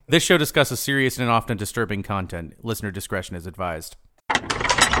This show discusses serious and often disturbing content. Listener discretion is advised.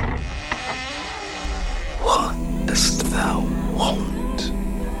 What dost thou want?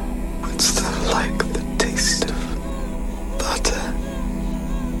 Wouldst thou like the taste of butter?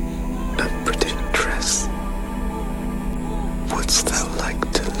 A pretty dress? Wouldst thou like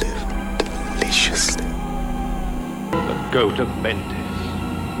to live deliciously? The goat of Mendes.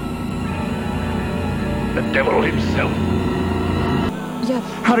 The devil himself. Yes.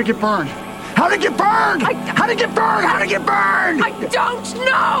 How'd it get burned? How'd it get burned? How'd it get burned? How'd it get burned? I don't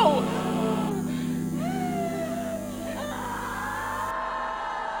know!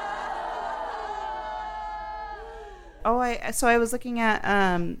 So I was looking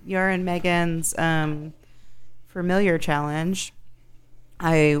at your and Megan's familiar challenge.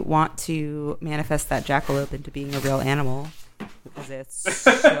 I want to manifest that jackalope into being a real animal because it's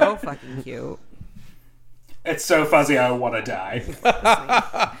so fucking cute. It's so fuzzy, I want to die.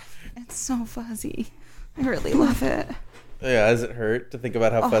 It's so fuzzy. I really love it. Yeah, does it hurt to think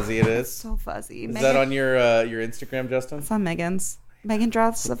about how fuzzy it is? It's so fuzzy. Is that on your Instagram, Justin? It's on Megan's. Megan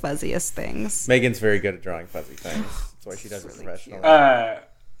draws the fuzziest things. Megan's very good at drawing fuzzy things. That's why she does it professionally.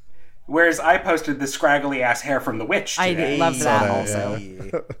 Whereas I posted the scraggly ass hair from the witch today. I love that also.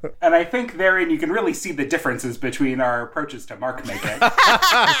 Yeah. And I think therein you can really see the differences between our approaches to mark making.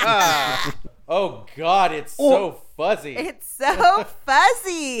 Oh, God, it's so fuzzy. It's so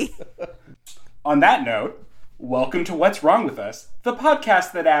fuzzy. On that note, welcome to What's Wrong With Us, the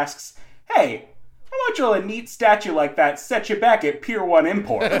podcast that asks, hey, how much will a neat statue like that set you back at Pier 1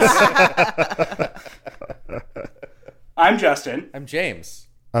 Imports? I'm Justin. I'm James.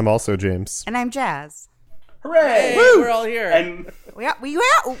 I'm also James. And I'm Jazz. Hooray! Hey, we're all here. And Wait,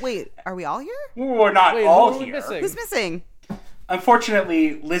 are we all here? we're not all here. Missing? Who's missing?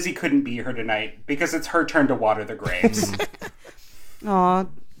 Unfortunately, Lizzie couldn't be here tonight because it's her turn to water the graves. Aw,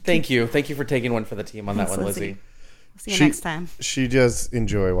 Thank you. Thank you for taking one for the team on that Thanks, one, Lizzie. Lizzie. see you next time. She does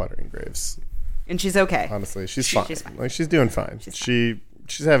enjoy watering graves. And she's okay. Honestly, she's fine. She's fine. Like, she's doing fine. She's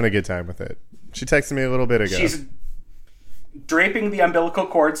She's having a good time with it. She texted me a little bit ago. She's draping the umbilical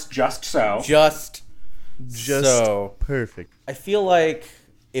cords just so. Just so perfect. I feel like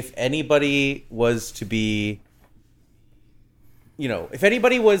if anybody was to be,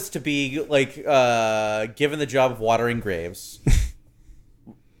 like, given the job of watering graves,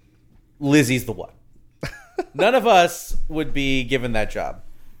 Lizzie's the one. None of us would be given that job.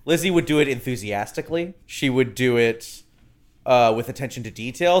 Lizzie would do it enthusiastically. She would do it with attention to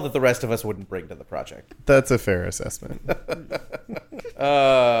detail that the rest of us wouldn't bring to the project. That's a fair assessment.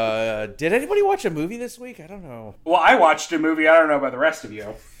 Did anybody watch a movie this week? I don't know. Well, I watched a movie. I don't know about the rest of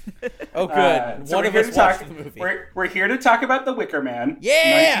you. Oh, good. So One of us watched the movie. We're here to talk about The Wicker Man.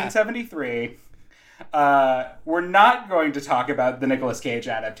 Yeah! 1973. We're not going to talk about the Nicolas Cage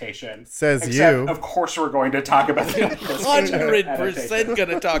adaptation. Says except, you. Of course we're going to talk about the Nicolas Cage 100% adaptation. going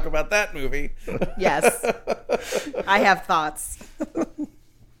to talk about that movie. Yes. I have thoughts.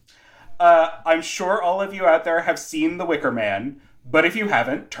 I'm sure all of you out there have seen The Wicker Man, but if you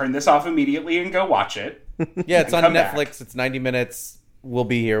haven't, turn this off immediately and go watch it. Yeah, it's on come Netflix. back. It's 90 minutes. We'll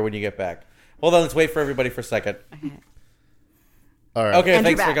be here when you get back. Hold on, let's wait for everybody for a second. All right. Okay, And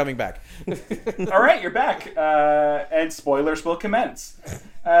thanks you're for back. coming back. All right, you're back, and spoilers will commence.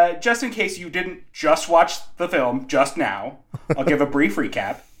 Just in case you didn't just watch the film just now, I'll give a brief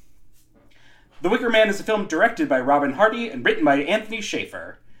recap. The Wicker Man is a film directed by Robin Hardy and written by Anthony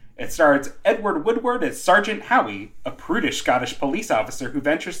Schaefer. It stars Edward Woodward as Sergeant Howie, a prudish Scottish police officer who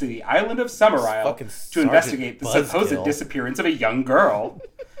ventures to the island of Summerisle Fucking to Sergeant investigate the supposed Buzzkill. disappearance of a young girl.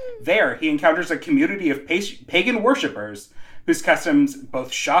 There, he encounters a community of pagan worshippers whose customs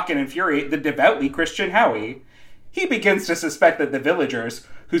both shock and infuriate the devoutly Christian Howie. He begins to suspect that the villagers,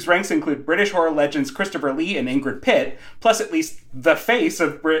 whose ranks include British horror legends Christopher Lee and Ingrid Pitt, plus at least the face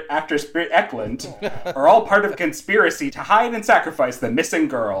of actress Britt Eklund, are all part of a conspiracy to hide and sacrifice the missing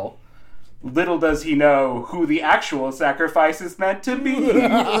girl. Little does he know who the actual sacrifice is meant to be.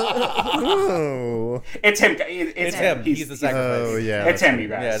 Oh. It's him. It's him. He's the sacrifice. Oh, yeah. It's him, you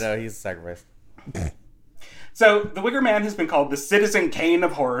guys. Yeah, no, he's the sacrifice. So, The Wicker Man has been called the Citizen Kane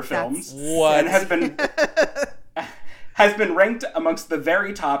of horror films. What? And has been ranked amongst the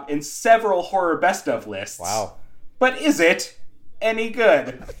very top in several horror best of lists. Wow. But is it any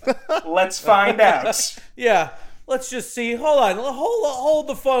good? Let's find out. Yeah, let's just see. Hold on. Hold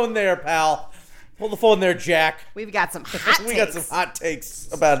the phone there, pal. Hold the phone there, Jack. We've got some hot We got some hot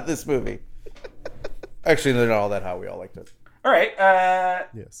takes about this movie. Actually, they're not all that hot. We all liked it. All right.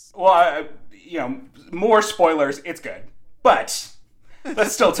 Yes. Well, more spoilers. It's good. But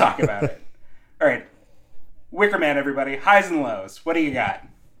let's still talk about it. All right. Wicker Man, everybody. Highs and lows. What do you got?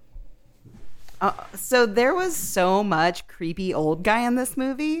 So there was so much creepy old guy in this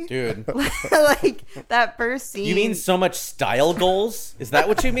movie. Dude. Like, that first scene. You mean so much style goals? Is that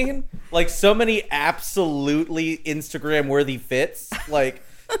what you mean? Like, so many absolutely Instagram-worthy fits? Like,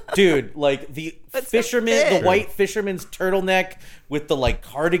 dude, like, the fisherman, the white fisherman's turtleneck with the, like,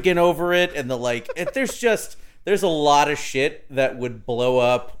 cardigan over it, and the, like, there's a lot of shit that would blow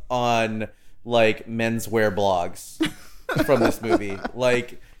up on, like, menswear blogs from this movie.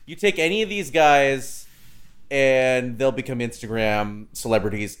 Like, you take any of these guys, and they'll become Instagram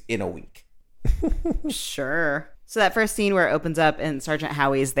celebrities in a week. Sure. So that first scene where it opens up and Sergeant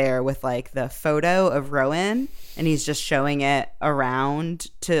Howie's there with like the photo of Rowan and he's just showing it around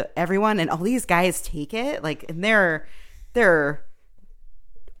to everyone and all these guys take it like and they're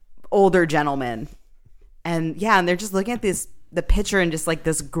older gentlemen. And yeah, and they're just looking at the picture in just like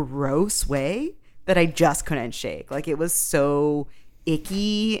this gross way that I just couldn't shake. Like it was so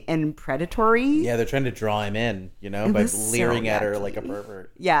icky and predatory. Yeah, they're trying to draw him in, you know, by leering at her like a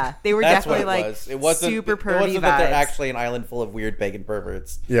pervert. Yeah, they were That's definitely what it like was. It wasn't, super pervy it wasn't vibes. that they're actually an island full of weird pagan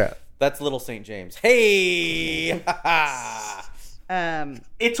perverts. Yeah. That's Little St. James. Hey!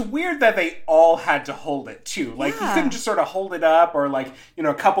 It's weird that they all had to hold it too. Like you couldn't just sort of hold it up or like, you know,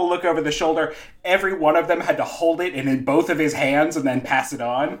 a couple look over the shoulder. Every one of them had to hold it in both of his hands and then pass it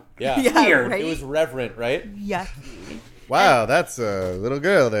on. Yeah. Weird. It was reverent, right? Yucky. Wow, that's a little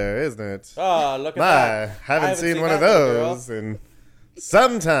girl there, isn't it? Oh, look at My, that. haven't seen one of that little girl. those in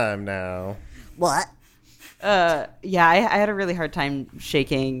some time now. What? Yeah, I had a really hard time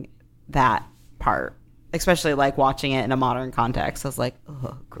shaking that part, especially like watching it in a modern context. I was like,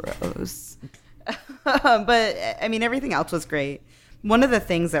 oh, gross. But I mean, everything else was great. One of the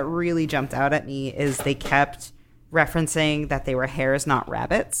things that really jumped out at me is they kept referencing that they were hares, not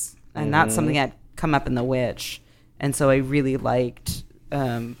rabbits. And that's something that come up in The Witch. And so I really liked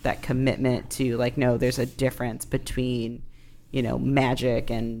that commitment to like, no, there's a difference between, you know, magic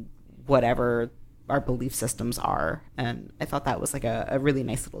and whatever our belief systems are. And I thought that was like a really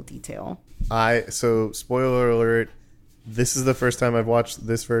nice little detail. So spoiler alert, this is the first time I've watched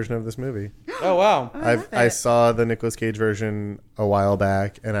this version of this movie. Oh, wow. I saw the Nicolas Cage version a while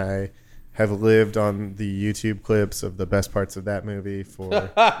back, and I have lived on the YouTube clips of the best parts of that movie for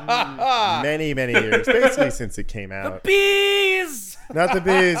many, many years. Basically since it came out. Bees! Not the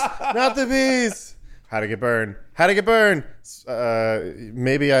bees! Not the bees! How to Get Burned. How to Get Burned!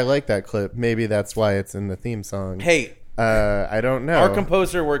 Maybe I like that clip. Maybe that's why it's in the theme song. Hey. I don't know. Our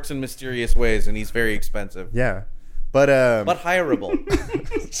composer works in mysterious ways, and he's very expensive. Yeah. But hireable.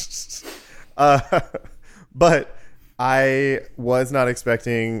 But I was not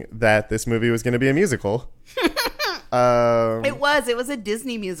expecting that this movie was going to be a musical. It was a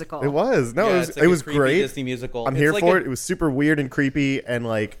Disney musical. It was. No, Yeah, it was creepy great. Disney musical. I'm It's here like for it. It was super weird and creepy and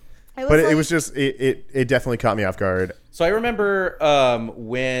like, it definitely caught me off guard. So I remember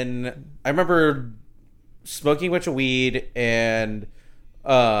I remember smoking a bunch of weed and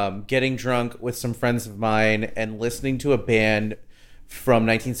getting drunk with some friends of mine and listening to a band from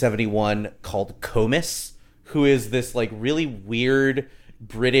 1971 called Comus, who is this like really weird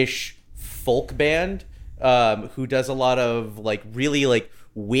British folk band who does a lot of like really like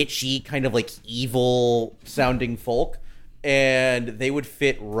witchy kind of like evil sounding folk. And they would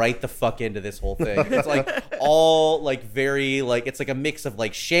fit right the fuck into this whole thing. It's like all like very like it's like a mix of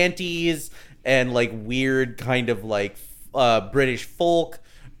like shanties and like weird kind of like British folk,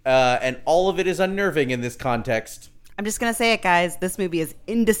 and all of it is unnerving in this context. I'm just gonna say it, guys. This movie is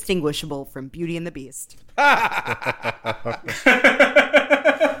indistinguishable from Beauty and the Beast.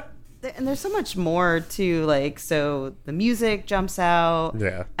 And there's so much more to like. So the music jumps out,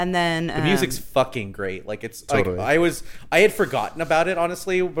 Yeah. and then The music's fucking great. Like it's Totally. like I had forgotten about it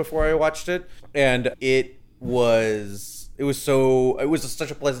honestly before I watched it, and it was such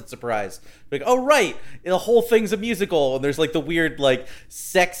a pleasant surprise. Like, oh right, the whole thing's a musical, and there's like the weird like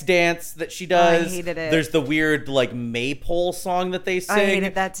sex dance that she does. I hated it. There's the weird like maypole song that they sing. I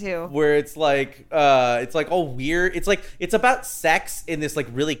hated that too. Where it's like all weird. It's about sex in this like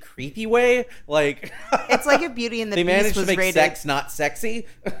really creepy way. Like It's like if Beauty and the they Beast managed was to make rated. sex not sexy.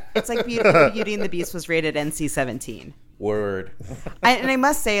 It's like Beauty and the Beast was rated NC-17. Word. And I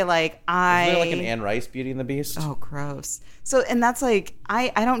must say, like Isn't there like an Anne Rice Beauty and the Beast? Oh, gross. So, and that's like, I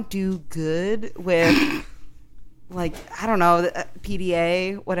don't do good with, like, I don't know,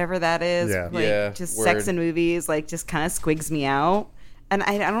 PDA, whatever that is. Yeah. Like, Yeah, just word. sex in movies, like, just kind of squigs me out. And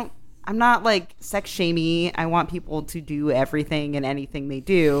I'm not, like, sex shamey. I want people to do everything and anything they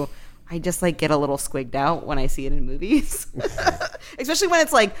do. I just, like, get a little squigged out when I see it in movies. Especially when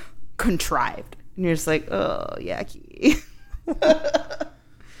it's, like, contrived. And you're just like, oh, yucky.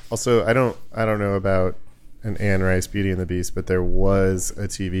 Also, I don't know about an Anne Rice Beauty and the Beast, but there was a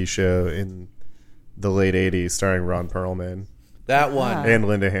TV show in the late 80s starring Ron Perlman That one. and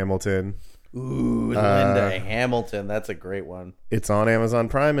Linda Hamilton. Ooh, Linda Hamilton. That's a great one. It's on Amazon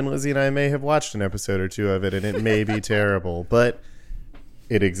Prime, and Lizzie and I may have watched an episode or two of it, and it may be terrible, but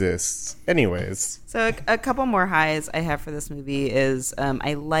it exists. Anyways. So a couple more highs I have for this movie is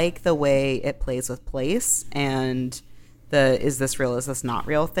I like the way it plays with place and the is this real, is this not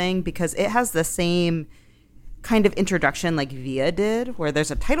real thing, because it has the same kind of introduction like Via did, where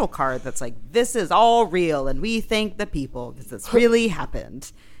there's a title card that's like, this is all real and we thank the people because this really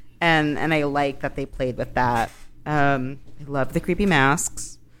happened. And I like that they played with that. I love the creepy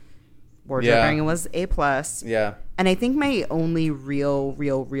masks. Wardrobing was A+. Yeah. And I think my only real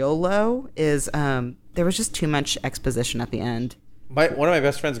low is there was just too much exposition at the end. One of my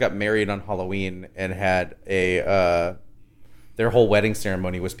best friends got married on Halloween and had their whole wedding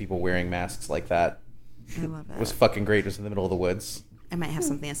ceremony was people wearing masks like that. I love it. It was fucking great. It was in the middle of the woods. I might have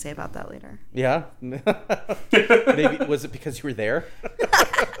something to say about that later. Yeah. Maybe was it because you were there?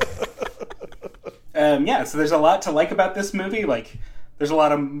 So there's a lot to like about this movie. Like,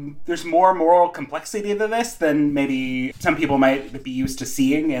 there's more moral complexity to this than maybe some people might be used to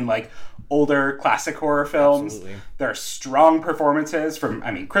seeing in like older classic horror films. Absolutely. There are strong performances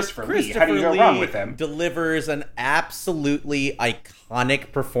from, Christopher Lee. How do you go wrong with him? Delivers an absolutely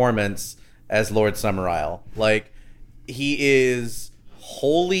iconic performance as Lord Summerisle. Like, he is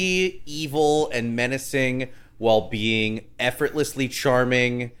wholly evil and menacing while being effortlessly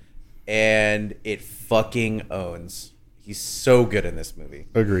charming, and it fucking owns. He's so good in this movie.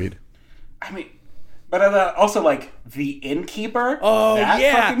 Agreed. But also, like, the innkeeper. Oh, that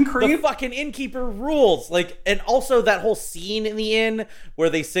yeah. fucking creep. The fucking innkeeper rules. Like, and also that whole scene in the inn where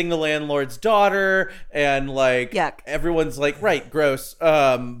they sing the landlord's daughter and, like, Yuck. Everyone's like, right, gross.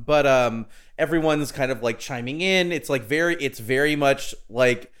 Everyone's kind of, like, chiming in. It's, like, very much,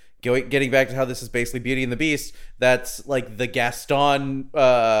 like, getting back to how this is basically Beauty and the Beast. That's, like, the Gaston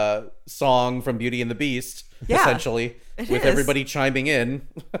song from Beauty and the Beast, essentially, with everybody chiming in.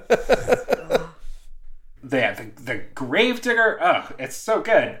 The Gravedigger, it's so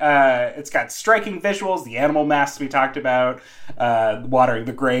good. It's got striking visuals, the animal masks we talked about, watering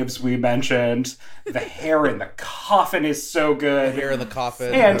the graves we mentioned. The hair in the coffin is so good. The hair in the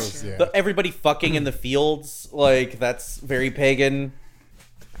coffin. And everybody fucking in the fields, like, that's very pagan.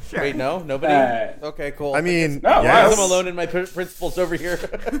 Sure. Wait, no? Nobody? Okay, cool. I mean, I'm alone in my principles over here.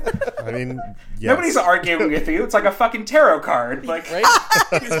 I mean, yes. Nobody's arguing with you. It's like a fucking tarot card. Like, right?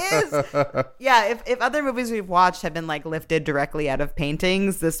 It is. Yeah, if other movies we've watched have been like lifted directly out of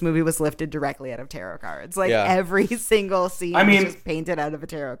paintings, this movie was lifted directly out of tarot cards. Like every single scene was just painted out of a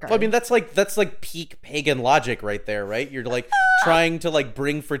tarot card. Well, I mean, that's like peak pagan logic right there, right? You're like trying to like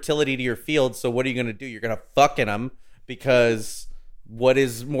bring fertility to your field. So what are you going to do? You're going to fuck in them, because what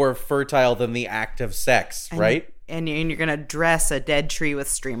is more fertile than the act of sex, right? And you're going to dress a dead tree with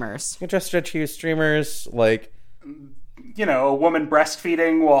streamers. You dress a dead tree with streamers, like... a woman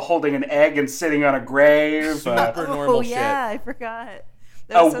breastfeeding while holding an egg and sitting on a grave. Super normal shit. Yeah, I forgot.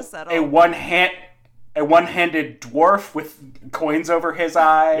 That was so subtle. A one-handed dwarf with coins over his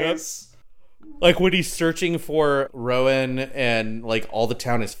eyes. Yep. Like when he's searching for Rowan and like all the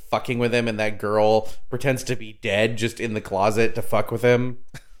town is fucking with him and that girl pretends to be dead just in the closet to fuck with him.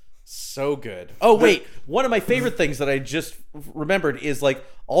 So good. Oh, wait. One of my favorite things that I just remembered is like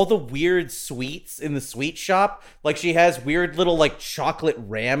all the weird sweets in the sweet shop. Like she has weird little like chocolate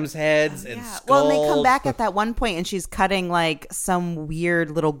ram's heads and skulls. Well, and they come back at that one point and she's cutting like some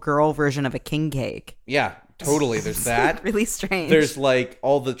weird little girl version of a king cake. Yeah. Totally, there's that. Really strange. There's like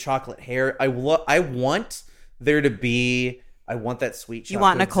all the chocolate hair. I want there to be. I want that sweet chocolate. You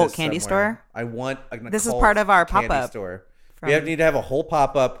want an occult candy store? I want an This is part of our candy pop-up store. We need to have a whole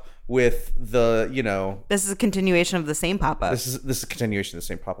pop-up with the, This is a continuation of the same pop-up. This is a continuation of the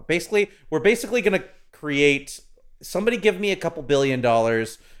same pop-up. Basically, we're basically going to create. Somebody give me $2 billion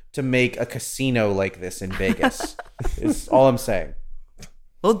to make a casino like this in Vegas. Is all I'm saying.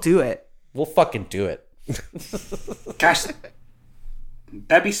 We'll do it. We'll fucking do it. Gosh,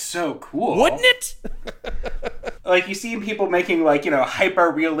 that'd be so cool, wouldn't it? Like you see people making like hyper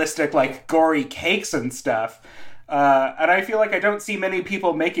realistic like gory cakes and stuff, and I feel like I don't see many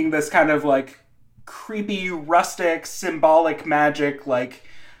people making this kind of like creepy, rustic, symbolic magic like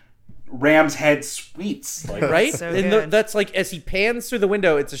ram's head sweets, like, right? So and that's like as he pans through the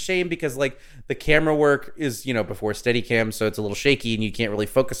window. It's a shame because like the camera work is before Steadicam, so it's a little shaky and you can't really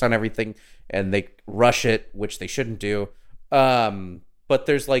focus on everything. And they rush it, which they shouldn't do. But but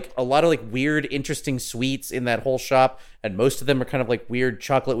there's like a lot of like weird, interesting sweets in that whole shop, and most of them are kind of like weird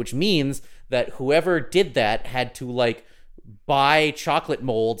chocolate, which means that whoever did that had to like buy chocolate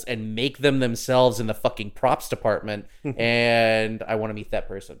molds and make them themselves in the fucking props department. And I want to meet that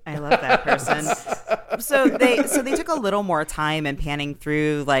person. I love that person. So they took a little more time in panning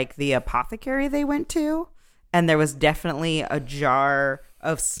through like the apothecary they went to, and there was definitely a jar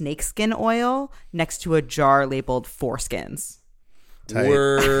of snakeskin oil next to a jar labeled foreskins. Tight.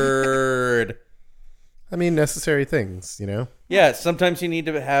 Word. I mean, necessary things, you know? Yeah, sometimes you need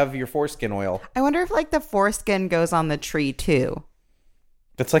to have your foreskin oil. I wonder if like the foreskin goes on the tree too.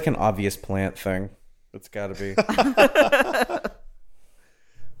 That's like an obvious plant thing. It's got to be.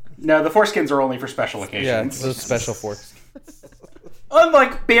 No, the foreskins are only for special occasions. Yeah, those special forks.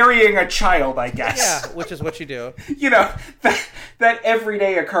 Unlike burying a child, I guess. Yeah, which is what you do. You know, that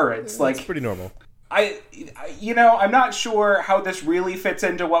everyday occurrence. It's pretty normal. I'm not sure how this really fits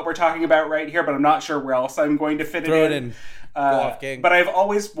into what we're talking about right here, but I'm not sure where else I'm going to fit Throw it in. Go off, gang. But I've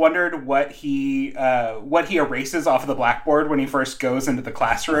always wondered what he erases off of the blackboard when he first goes into the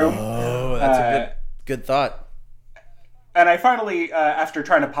classroom. Oh, that's a good thought. And I finally, after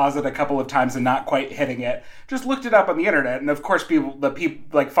trying to pause it a couple of times and not quite hitting it, just looked it up on the internet. And of course,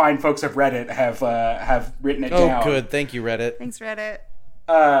 fine folks of Reddit have written it down. Oh, good. Thank you, Reddit. Thanks, Reddit.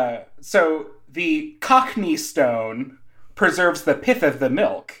 So the Cockney stone preserves the pith of the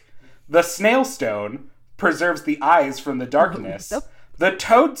milk. The snail stone preserves the eyes from the darkness. The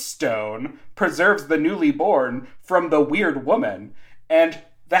toadstone preserves the newly born from the weird woman. And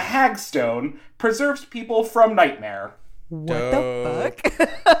the hagstone preserves people from nightmare. What the fuck?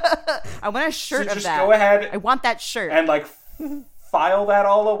 I want a shirt of just that. Go ahead. I want that shirt. And file that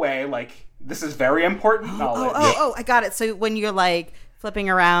all away. This is very important knowledge. Oh, I got it. So when you're flipping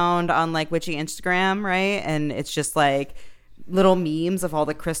around on Witchy Instagram, right? And it's just little memes of all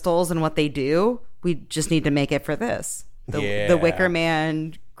the crystals and what they do. We just need to make it for this. The Wicker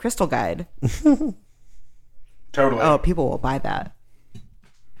Man crystal guide. Totally. Oh, people will buy that.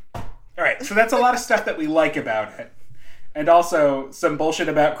 All right. So that's a lot of stuff that we like about it. And also some bullshit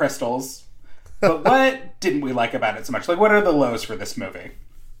about crystals. But what didn't we like about it so much? What are the lows for this movie?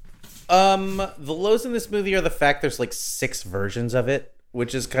 The lows in this movie are the fact there's 6 versions of it,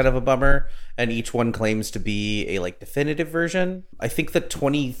 which is kind of a bummer, and each one claims to be a definitive version. I think the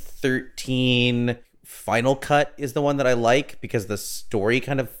 2013 final cut is the one that I like because the story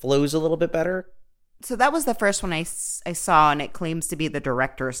kind of flows a little bit better. So that was the first one I saw, and it claims to be the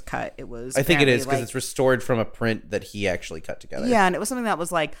director's cut. It was. I think it is because it's restored from a print that he actually cut together. Yeah, and it was something that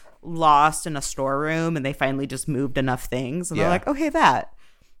was lost in a storeroom, and they finally just moved enough things, and they're like, okay, that.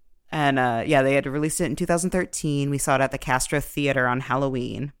 And they had to release it in 2013. We saw it at the Castro Theater on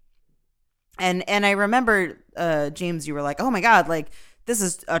Halloween. And I remember, James, you were like, oh my God, this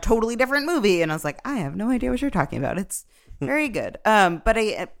is a totally different movie. And I was like, I have no idea what you're talking about. It's very good. But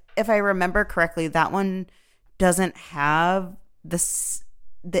if I remember correctly, that one doesn't have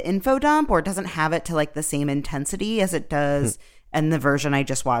the info dump, or doesn't have it to the same intensity as it does in the version I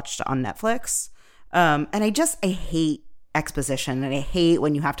just watched on Netflix. And I hate exposition, and I hate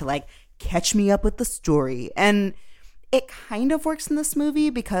when you have to catch me up with the story. And it kind of works in this movie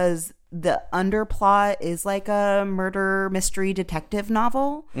because the underplot is a murder mystery detective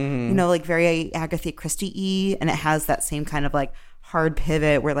novel, very Agatha Christie-y, and it has that same kind of hard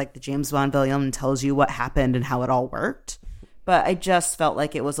pivot where the James Bond villain tells you what happened and how it all worked. But I just felt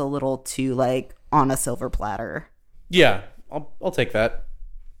like it was a little too on a silver platter. Yeah, I'll take that.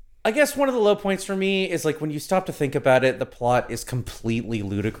 I guess one of the low points for me is when you stop to think about it, the plot is completely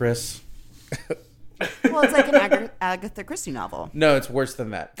ludicrous. Well, it's an Agatha Christie novel. No, it's worse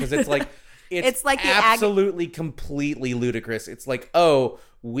than that because it's it's absolutely completely ludicrous. It's oh,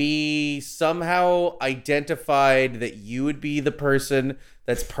 we somehow identified that you would be the person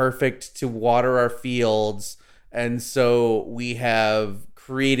that's perfect to water our fields, and so we have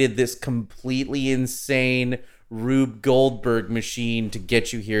created this completely insane Rube Goldberg machine to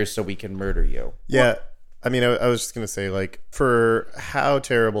get you here so we can murder you. Yeah. I mean, I was just going to say, for how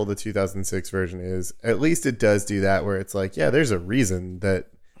terrible the 2006 version is, at least it does do that where it's there's a reason that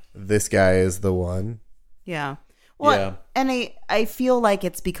this guy is the one. Yeah. Well, yeah. And I feel like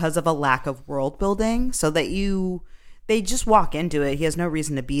it's because of a lack of world building, so that they just walk into it. He has no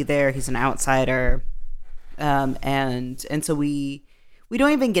reason to be there. He's an outsider. And so we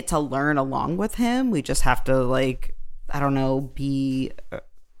don't even get to learn along with him. We just have to be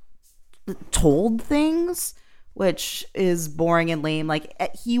told things, which is boring and lame.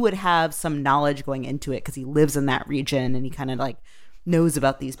 He would have some knowledge going into it because he lives in that region and he kind of knows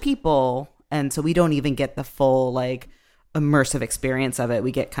about these people. And so we don't even get the full immersive experience of it.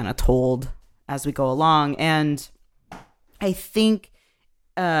 We get kind of told as we go along. And I think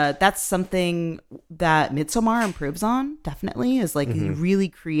that's something that Midsommar improves on, definitely, is like you really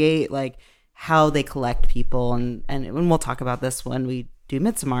create like how they collect people. And we'll talk about this when we do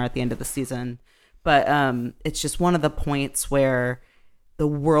Midsommar at the end of the season. But it's just one of the points where the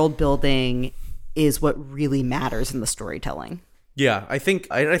world building is what really matters in the storytelling. Yeah, I think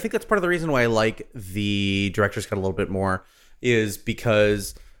that's part of the reason why I like the director's cut a little bit more, is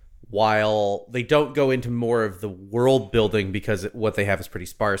because while they don't go into more of the world building because what they have is pretty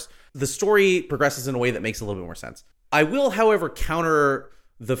sparse, the story progresses in a way that makes a little bit more sense. I will, however, counter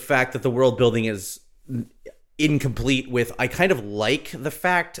the fact that the world building is incomplete with, I kind of like the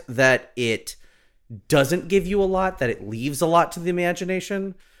fact that it doesn't give you a lot, that it leaves a lot to the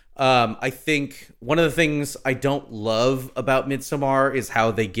imagination. I think one of the things I don't love about Midsommar is how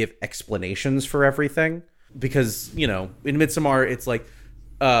they give explanations for everything. Because, you know, in Midsommar, it's like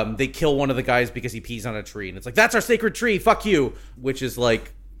they kill one of the guys because he pees on a tree. And it's like, that's our sacred tree, fuck you. Which is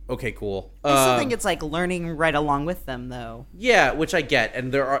like, okay, cool. I still think it's like learning right along with them, though. Yeah, which I get.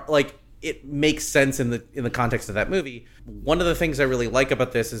 And there are, like, it makes sense in the context of that movie. One of the things I really like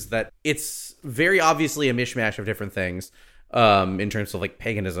about this is that it's very obviously a mishmash of different things. In terms of like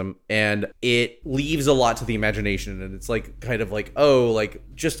paganism, and it leaves a lot to the imagination, and it's like kind of like, oh, like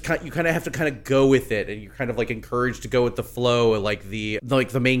just you kind of have to kind of go with it, and you're kind of like encouraged to go with the flow, and like the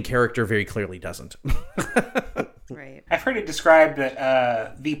main character very clearly doesn't. Right. I've heard it described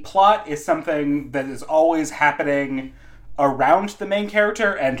that the plot is something that is always happening around the main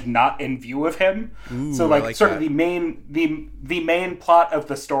character and not in view of him. Ooh, so like sort that. of the main plot of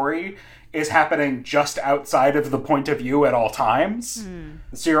the story is happening just outside of the point of view at all times.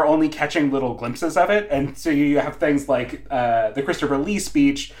 So you're only catching little glimpses of it. And so you have things like the Christopher Lee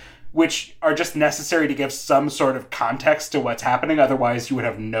speech, which are just necessary to give some sort of context to what's happening. Otherwise, you would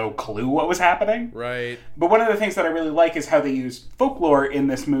have no clue what was happening. Right. But one of the things that I really like is how they use folklore in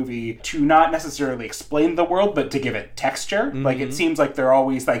this movie to not necessarily explain the world, but to give it texture. Like, it seems like there are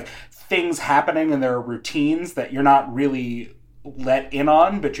always, like, things happening and there are routines that you're not really let in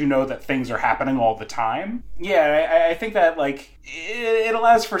on, but you know that things are happening all the time. Yeah, I think that, like, it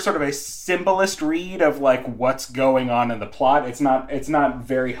allows for sort of a symbolist read of, like, what's going on in the plot. It's not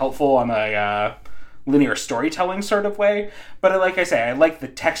very helpful on a linear storytelling sort of way, but like I say, I like the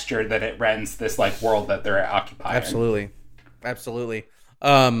texture that it rends this, like, world that they're occupying. Absolutely.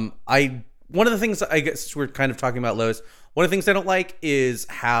 One of the things, I guess we're kind of talking about, Lois, one of the things I don't like is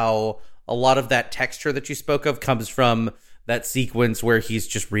how a lot of that texture that you spoke of comes from that sequence where he's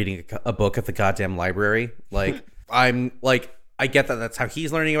just reading a book at the goddamn library. Like, I'm like, I get that that's how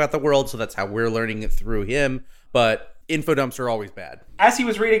he's learning about the world, so that's how we're learning it through him, but info dumps are always bad. As he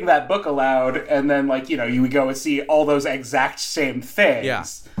was reading that book aloud, and then, like, you know, you would go and see all those exact same things. Yeah.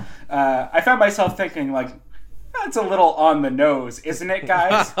 I found myself thinking, like, that's a little on the nose, isn't it,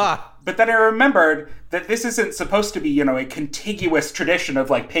 guys? But then I remembered that this isn't supposed to be, you know, a contiguous tradition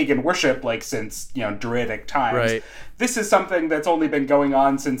of, like, pagan worship, like, since, you know, Druidic times. Right. This is something that's only been going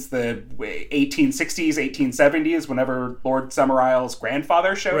on since the 1860s, 1870s, whenever Lord Summerisle's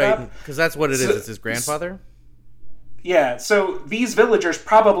grandfather showed up. Because that's what it is. It's his grandfather? Yeah, so these villagers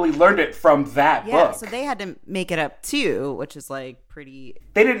probably learned it from that book. Yeah, so they had to make it up too, which is like pretty...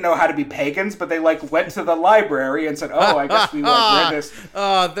 They didn't know how to be pagans, but they like went to the library and said, oh, I guess we like wear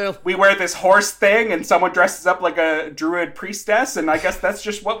this we wear this horse thing and someone dresses up like a druid priestess, and I guess that's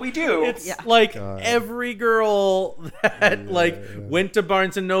just what we do. It's like every girl that went to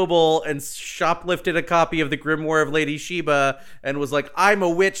Barnes & Noble and shoplifted a copy of the Grimoire of Lady Sheba and was like, I'm a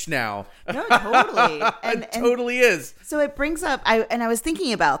witch now. No, totally. It totally is. So it brings up, I was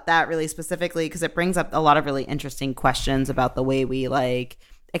thinking about that really specifically because it brings up a lot of really interesting questions about the way we like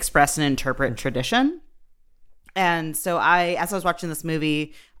express and interpret tradition. And so as I was watching this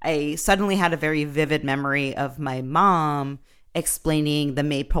movie, I suddenly had a very vivid memory of my mom explaining the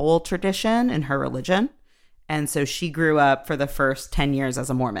Maypole tradition in her religion. And so she grew up for the first 10 years as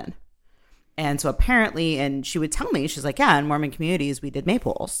a Mormon. And so apparently, and she would tell me, she's like, yeah, in Mormon communities, we did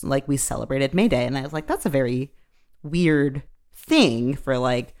Maypoles. Like, we celebrated May Day. And I was like, that's a very weird thing for,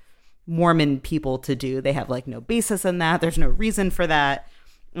 like, Mormon people to do. They have, like, no basis in that. There's no reason for that.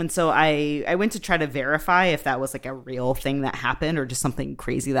 And so I went to try to verify if that was, like, a real thing that happened or just something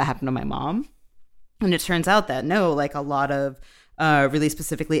crazy that happened to my mom. And it turns out that, no, like, a lot of really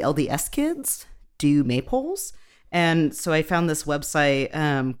specifically LDS kids do Maypoles. And so I found this website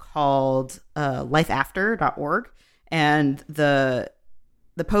called lifeafter.org, and the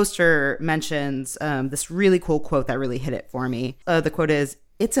poster mentions this really cool quote that really hit it for me. The quote is,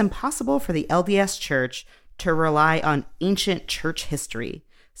 "It's impossible for the LDS Church to rely on ancient church history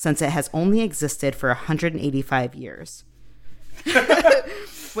since it has only existed for 185 years.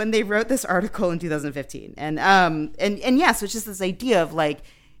 When they wrote this article in 2015. And yes, it's just this idea of like,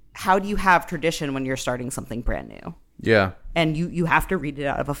 how do you have tradition when you're starting something brand new? Yeah. And you have to read it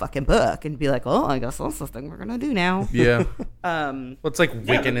out of a fucking book and be like, oh, I guess that's the thing we're gonna do now. Yeah. Well, it's like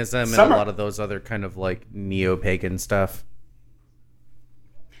Wiccanism and a lot of those other kind of like neo-pagan stuff.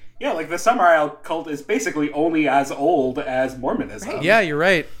 Yeah, like the Summer cult is basically only as old as Mormonism. Right. Yeah, you're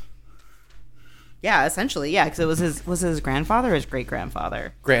right. Yeah, essentially, yeah, because it was his grandfather or his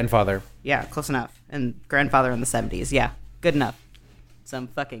great-grandfather? Grandfather. Yeah, close enough. And grandfather in the 70s. Yeah, good enough. Some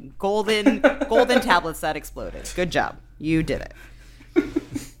fucking golden tablets that exploded. Good job. You did it.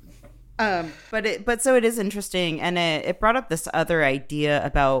 But so it is interesting, and it brought up this other idea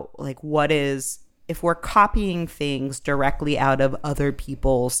about like what is, if we're copying things directly out of other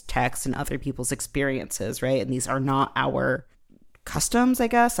people's texts and other people's experiences, right? And these are not our customs, I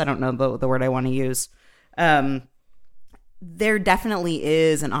guess. I don't know the word I want to use. There definitely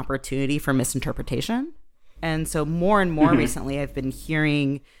is an opportunity for misinterpretation. And so more and more recently, I've been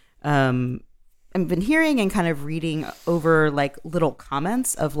hearing and kind of reading over like little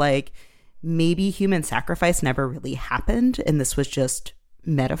comments of like, maybe human sacrifice never really happened and this was just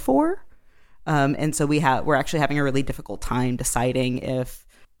metaphor. And so we're actually having a really difficult time deciding if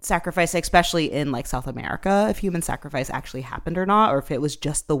sacrifice, especially in like South America, if human sacrifice actually happened or not, or if it was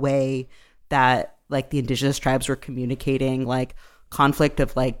just the way that like the indigenous tribes were communicating like conflict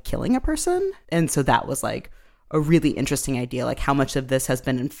of like killing a person. And so that was like a really interesting idea, like how much of this has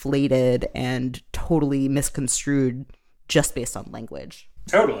been inflated and totally misconstrued just based on language.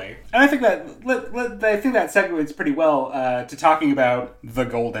 Totally. And I think that segues pretty well to talking about the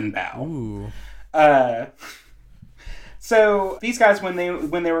Golden Bough. Ooh. So these guys, when they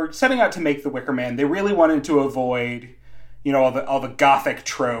were setting out to make the Wicker Man, they really wanted to avoid, you know, all the gothic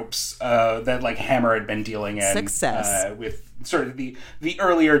tropes that like Hammer had been dealing in. Success. With sort of the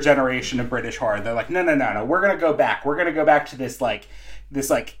earlier generation of British horror. They're like, no, we're gonna go back. We're gonna go back to this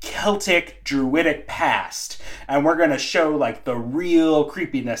Celtic druidic past, and we're gonna show like the real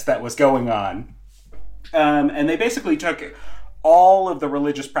creepiness that was going on. And they basically took all of the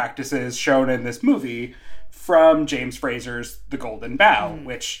religious practices shown in this movie from James Frazer's The Golden Bough,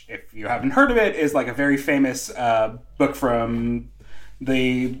 which, if you haven't heard of it, is like a very famous book from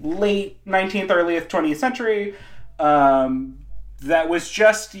the late 19th, early 20th century. That was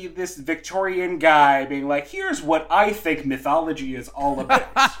just this Victorian guy being like, here's what I think mythology is all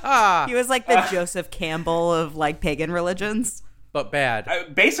about. He was like the Joseph Campbell of like pagan religions. But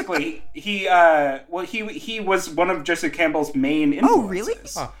bad. Basically, he was one of Joseph Campbell's main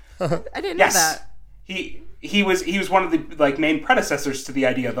influences. Oh, really? I didn't know that. He was one of the like main predecessors to the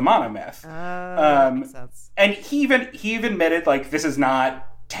idea of the monomyth. Makes sense. And he even admitted like, this is not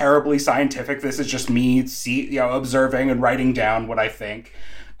terribly scientific. This is just me observing and writing down what I think.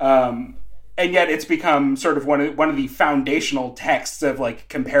 And yet it's become sort of one of the foundational texts of like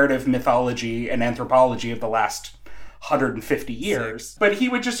comparative mythology and anthropology of the last 150 years. Sick. But he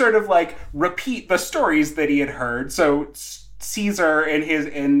would just sort of like repeat the stories that he had heard. So Caesar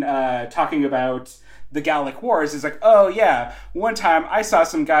in talking about the Gallic Wars is like, oh yeah, one time I saw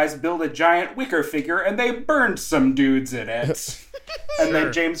some guys build a giant wicker figure and they burned some dudes in it. And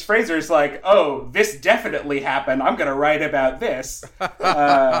then James Frazer's like, oh, this definitely happened. I'm going to write about this.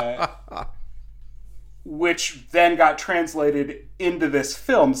 Which then got translated into this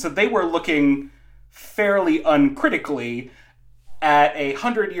film. So they were looking fairly uncritically at a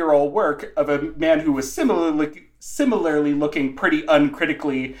 100-year-old work of a man who was similarly looking pretty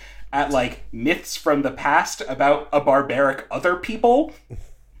uncritically at like myths from the past about a barbaric other people.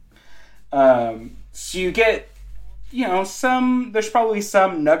 So you get, you know, there's probably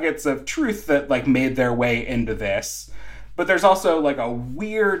some nuggets of truth that like made their way into this. But there's also like a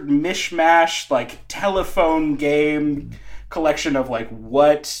weird mishmash, like telephone game collection of like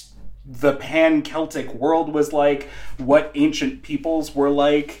what the pan-Celtic world was like, what ancient peoples were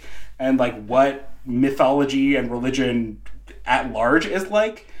like, and like what mythology and religion at large is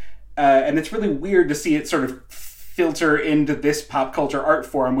like. And it's really weird to see it sort of filter into this pop culture art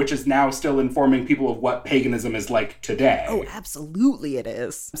form, which is now still informing people of what paganism is like today. Oh, absolutely it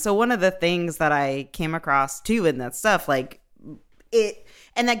is. So one of the things that I came across too in that stuff, like it,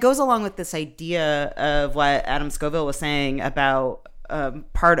 and that goes along with this idea of what Adam Scoville was saying about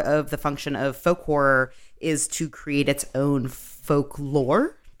part of the function of folk horror is to create its own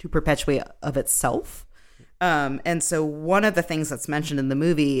folklore, to perpetuate of itself. And so one of the things that's mentioned in the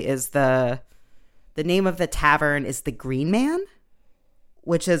movie is the name of the tavern is the Green Man,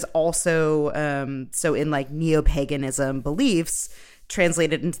 which is also so in like neo-paganism beliefs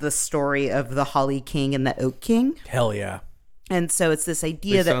translated into the story of the Holly King and the Oak King. Hell yeah. And so it's this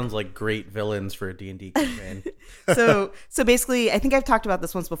idea that sounds like great villains for a D&D campaign. so basically, I think I've talked about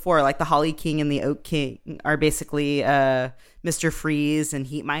this once before. Like the Holly King and the Oak King are basically Mr. Freeze and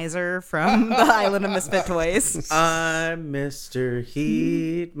Heat Miser from the Island of Misfit Toys. I'm Mr.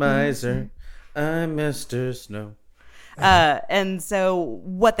 Heat Miser. I'm Mr. Snow. And so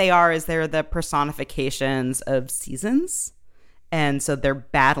what they are is they're the personifications of seasons. And so they're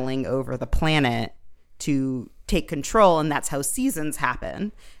battling over the planet to take control, and that's how seasons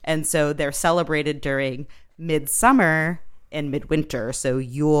happen. And so they're celebrated during midsummer and midwinter, so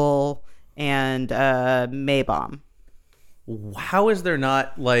Yule and Maybaum. How is there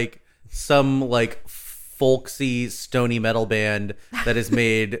not like some like folksy stony metal band that has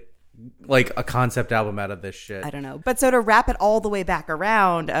made like a concept album out of this shit? I don't know. But so to wrap it all the way back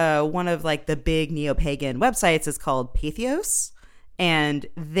around, one of like the big neo-pagan websites is called Pathos. And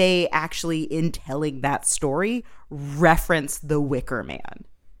they actually, in telling that story, reference the Wicker Man.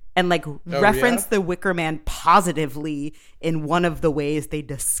 And like reference the Wicker Man positively in one of the ways they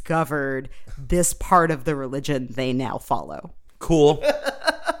discovered this part of the religion they now follow. Cool.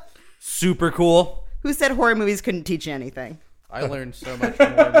 Super cool. Who said horror movies couldn't teach you anything? I learned so much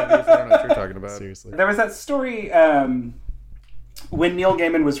from horror movies. I don't know what you're talking about. Seriously. There was that story when Neil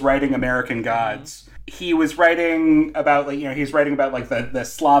Gaiman was writing American Gods. He was writing about the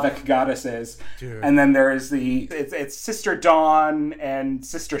Slavic goddesses. Dude. And then there's it's Sister Dawn and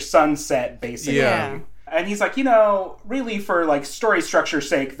Sister Sunset, basically. Yeah. And he's like, really for like story structure's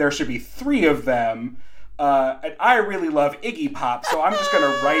sake, there should be 3 of them. And I really love Iggy Pop, so I'm just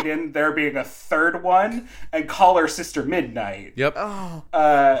gonna write in there being a 3rd one and call her Sister Midnight. Yep.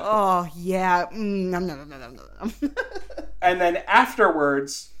 Yeah. And then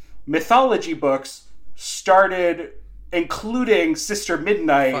afterwards, mythology books started including Sister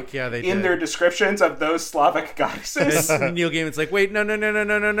Midnight Fuck yeah, they in did. their descriptions of those Slavic goddesses. And Neil Gaiman's like, wait, no.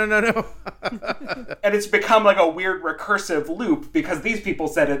 And it's become like a weird recursive loop because these people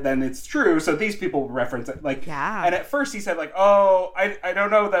said it, then it's true, so these people reference it. Like, yeah. And at first he said like, oh, I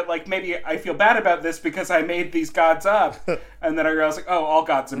don't know that like maybe I feel bad about this because I made these gods up. And then I realized like, oh, all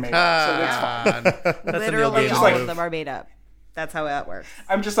gods are made up, so that's fine. Literally Gaiman all move. of them are made up. That's how that works.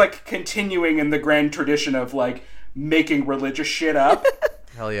 I'm just like continuing in the grand tradition of like making religious shit up.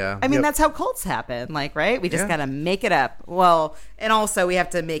 Hell yeah. I mean, that's how cults happen, like, right? We just gotta make it up. Well, and also we have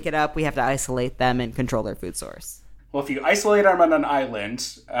to make it up. We have to isolate them and control their food source. Well, if you isolate them on an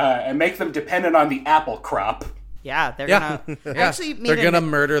island and make them dependent on the apple crop. Yeah, they're gonna. I actually made they're gonna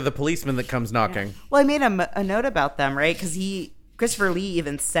murder the policeman that comes knocking. Yeah. Well, I made a note about them, right? Because Christopher Lee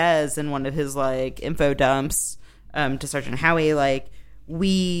even says in one of his like info dumps to Sergeant Howie, like,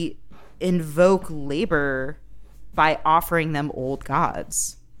 we invoke labor by offering them old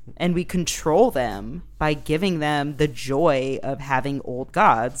gods, and we control them by giving them the joy of having old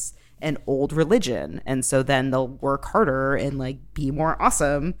gods and old religion, and so then they'll work harder and like be more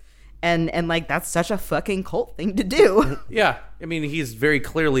awesome, and like that's such a fucking cult thing to do. Yeah, I mean, he's very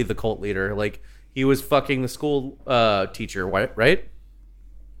clearly the cult leader. Like, he was fucking the school teacher, right?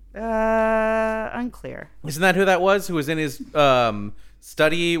 Unclear. Isn't that who that was? Who was in his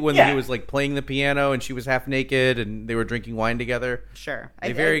study when he was like playing the piano and she was half naked and they were drinking wine together? Sure.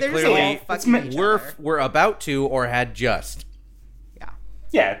 They very clearly were about to or had just.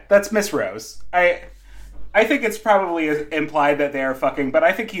 Yeah, that's Miss Rose. I think it's probably implied that they are fucking, but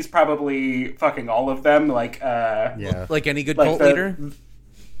I think he's probably fucking all of them. Like, like any good cult leader.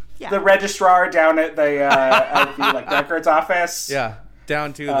 The registrar down at the like records office. Yeah.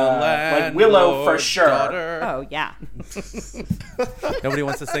 Down to the land, like Willow for sure. Daughter. Oh yeah. Nobody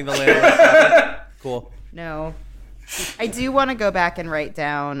wants to sing the land. Cool. No. I do want to go back and write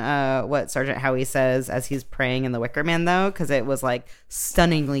down what Sergeant Howie says as he's praying in the Wicker Man, though, because it was like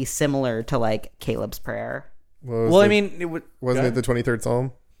stunningly similar to like Caleb's prayer. Well, I mean, wasn't it the 23rd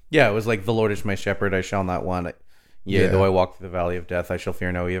Psalm? Yeah, it was like, "The Lord is my shepherd; I shall not want. Yea, though I walk through the valley of death, I shall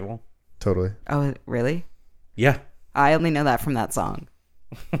fear no evil." Totally. Oh, really? Yeah. I only know that from that song.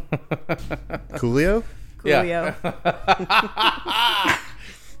 Coolio? Coolio.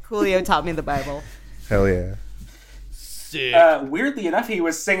 Coolio taught me the Bible. Hell yeah. Sick. Weirdly enough, he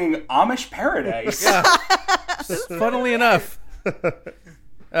was singing Amish Paradise. Yeah. Funnily enough.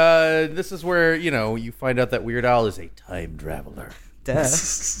 This is where, you find out that Weird Al is a time traveler. Duh.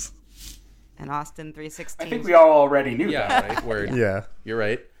 And Austin 3:16. I think we all already knew that. Right? Word. Yeah. You're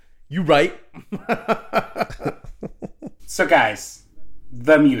right. You right. So, guys,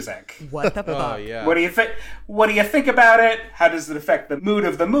 the music. What the fuck? Oh, yeah. What do you think? What do you think about it? How does it affect the mood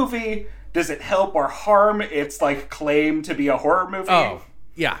of the movie? Does it help or harm its like claim to be a horror movie? Oh,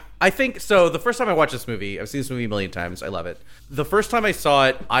 yeah. I think so. The first time I watched this movie, I've seen this movie a million times. I love it. The first time I saw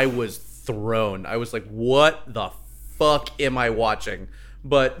it, I was thrown. I was like, what the fuck am I watching?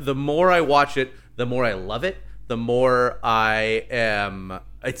 But the more I watch it, the more I love it. The more I am,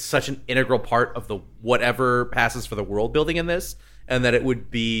 it's such an integral part of the whatever passes for the world building in this, and that it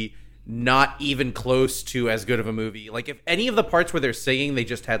would be not even close to as good of a movie. Like, if any of the parts where they're singing, they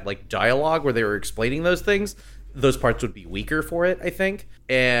just had like dialogue where they were explaining those things, those parts would be weaker for it, I think.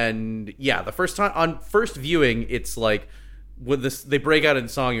 And yeah, the first time on first viewing, it's like when they break out in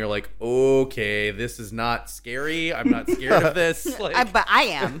song, you're like, okay, this is not scary. I'm not scared of this. Like, But I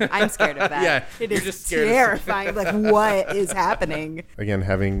am. I'm scared of that. Yeah, it you're is just scared of terrifying. Like, what is happening? Again,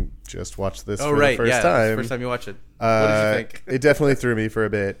 having just watched this for right, the first yeah, time. it's the first time you watch it. What did you think? It definitely threw me for a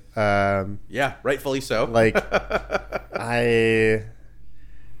bit. Yeah, rightfully so. Like, I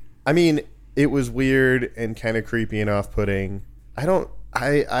mean, it was weird and kind of creepy and off-putting.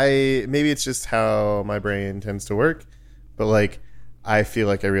 Maybe it's just how my brain tends to work, but like, I feel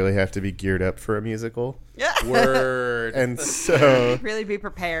like I really have to be geared up for a musical. Word. And so Really be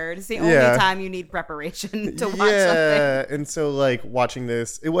prepared. It's the only Yeah. time you need preparation to watch something. yeah, and so like watching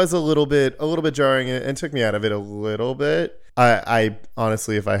this, it was a little bit jarring and took me out of it a little bit. I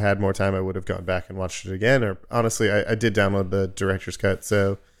honestly, if I had more time, I would have gone back and watched it again. Or honestly, I did download the director's cut,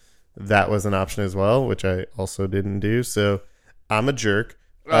 so that was an option as well, which I also didn't do. So I'm a jerk.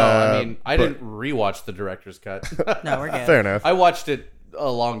 I mean, I didn't rewatch the director's cut. No, we're good. Fair enough. I watched it a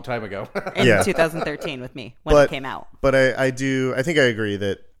long time ago. In Yeah. 2013 with me when it came out. But I think I agree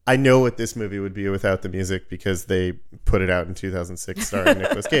that I know what this movie would be without the music because they put it out in 2006 starring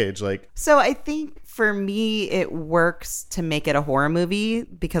Nicolas Cage. Like, So I think for me, it works to make it a horror movie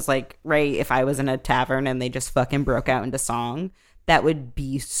because, like, right, if I was in a tavern and they just fucking broke out into song, that would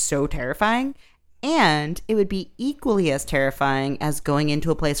be so terrifying. And it would be equally as terrifying as going into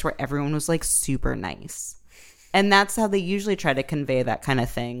a place where everyone was like super nice. And that's how they usually try to convey that kind of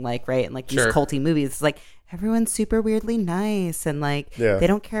thing. Like, right, in like these Sure. culty movies, it's like everyone's super weirdly nice and like Yeah. they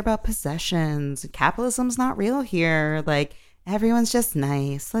don't care about possessions. Capitalism's not real here. Like, everyone's just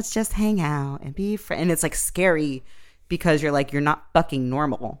nice. Let's just hang out and be friends. And it's like scary because you're like, you're not fucking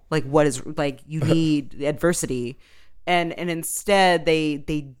normal. Like, what is, like, you need adversity. And instead they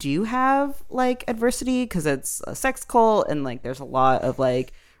do have like adversity because it's a sex cult and like there's a lot of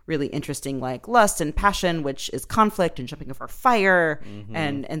like really interesting like lust and passion, which is conflict and jumping over fire.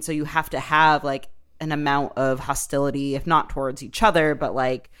 And so you have to have like an amount of hostility, if not towards each other, but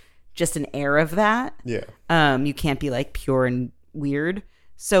like just an air of that. yeah. You can't be like pure and weird.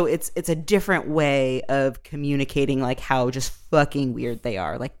 So it's a different way of communicating like how just fucking weird they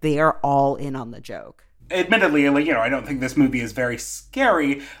are. Like, they are all in on the joke. Admittedly, like, I don't think this movie is very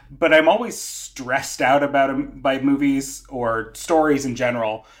scary, but I'm always stressed out by movies or stories in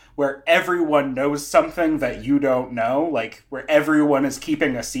general where everyone knows something that you don't know, like where everyone is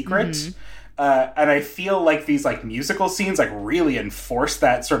keeping a secret. And I feel like these like musical scenes like really enforce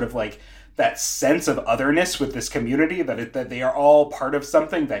that sort of like that sense of otherness with this community, that they are all part of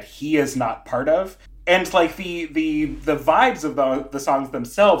something that he is not part of. And like the vibes of the songs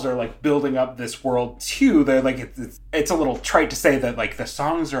themselves are like building up this world too. They're like, it's a little trite to say that like the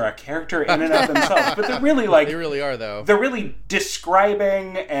songs are a character in and of themselves, but they're really like, They really are, though. they're really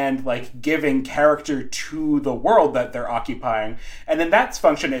describing and like giving character to the world that they're occupying. And in that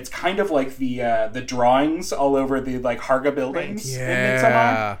function, it's kind of like the drawings all over the like Harga buildings in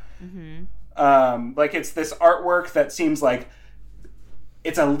Midsommar. Like, it's this artwork that seems like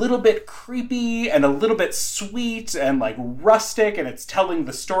it's a little bit creepy and a little bit sweet and like rustic, and it's telling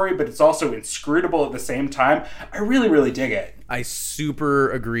the story, but it's also inscrutable at the same time. I really, really dig it. I super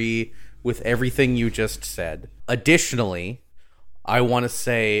agree with everything you just said. Additionally, I want to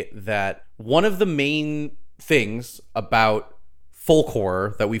say that one of the main things about folk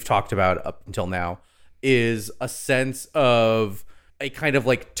horror that we've talked about up until now is a sense of a kind of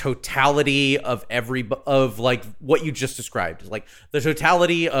like totality of of like what you just described, like the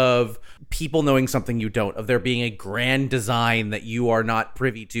totality of people knowing something you don't, of there being a grand design that you are not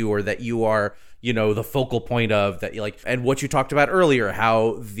privy to, or that you are, the focal point of, that you like, and what you talked about earlier,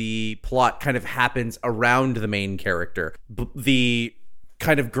 how the plot kind of happens around the main character, the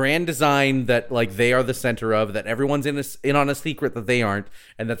kind of grand design that like they are the center of, that everyone's in on a secret that they aren't,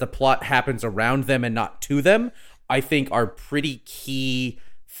 and that the plot happens around them and not to them, I think are pretty key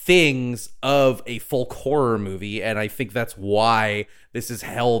things of a folk horror movie. And I think that's why this is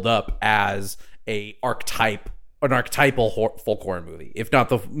held up as a archetype an archetypal folk horror movie, if not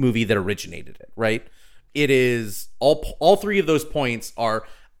the movie that originated it, right? It is all three of those points are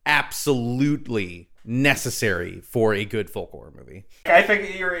absolutely necessary for a good folk horror movie. I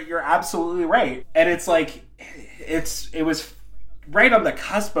think you're absolutely right. And it's like it was right on the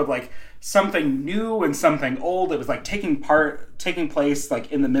cusp of like something new and something old. It was like taking place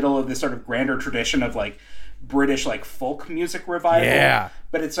like in the middle of this sort of grander tradition of like British like folk music revival. Yeah.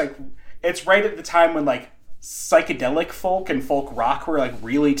 But it's like it's right at the time when like psychedelic folk and folk rock were like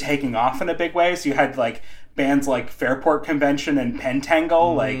really taking off in a big way. So you had like bands like Fairport Convention and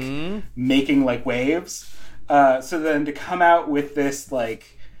Pentangle like making like waves. So then to come out with this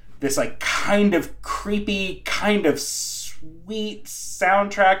kind of creepy, kind of sweet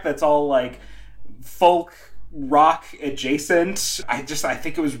soundtrack that's all like folk rock adjacent. I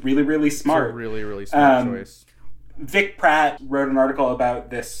think it was really, really smart. It's a really, really smart choice. Vic Pratt wrote an article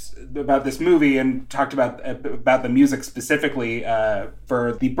about this movie and talked about the music specifically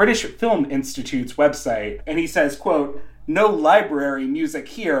for the British Film Institute's website. And he says, quote, "No library music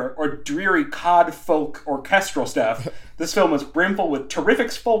here or dreary cod folk orchestral stuff. This film was brimful with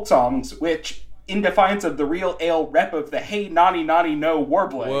terrific folk songs, which, in defiance of the real ale rep of the hey nonny nonny no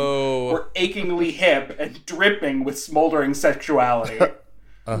warbling, were achingly hip and dripping with smoldering sexuality."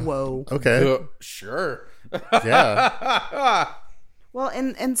 Whoa. Okay. Sure. Yeah. Well,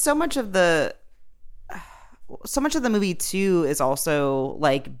 and so much of the movie too is also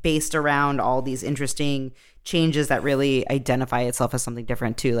like based around all these interesting changes that really identify itself as something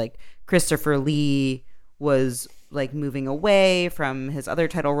different too. Like Christopher Lee was like moving away from his other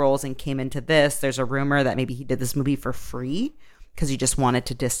title roles and came into this. There's a rumor that maybe he did this movie for free because he just wanted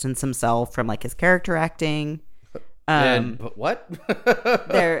to distance himself from like his character acting. But what?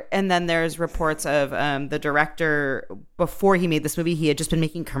 And then there's reports of the director, before he made this movie, he had just been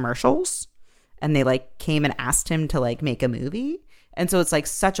making commercials, and they like came and asked him to like make a movie. And so it's like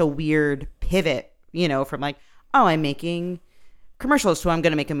such a weird pivot, you know, from like, oh, I'm making commercials, so I'm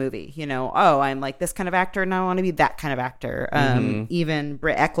going to make a movie, you know, oh, I'm like this kind of actor and I want to be that kind of actor. Even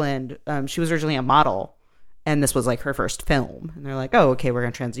Britt Eklund, she was originally a model, and this was like her first film, and they're like, oh, okay, we're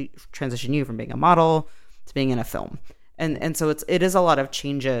going to transition you from being a model to being in a film. And so it is a lot of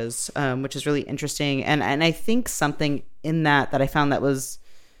changes, which is really interesting. And I think something in that I found that was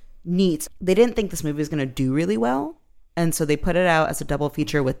neat. They didn't think this movie was going to do really well, and so they put it out as a double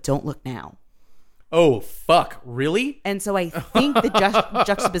feature with Don't Look Now. Oh, fuck. Really? And so I think the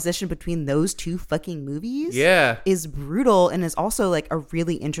juxtaposition between those two fucking movies is brutal, and is also like a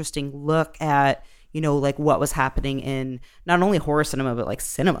really interesting look at, you know, like what was happening in not only horror cinema, but like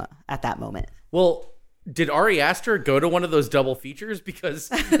cinema at that moment. Well, did Ari Aster go to one of those double features? Because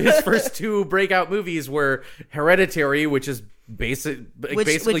his first two breakout movies were Hereditary, which is basically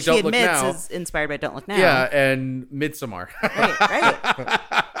which Don't he Look admits Now. is inspired by Don't Look Now. Yeah, and Midsommar. Right.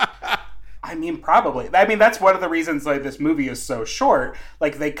 I mean, probably. I mean, that's one of the reasons like this movie is so short.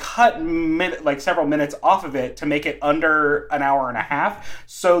 Like they cut several minutes off of it to make it under an hour and a half,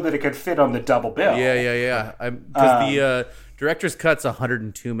 so that it could fit on the double bill. Yeah. Because the director's cut's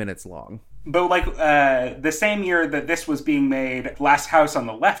 102 minutes long. But like the same year that this was being made, Last House on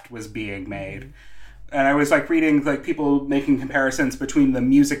the Left was being made. And I was like reading like people making comparisons between the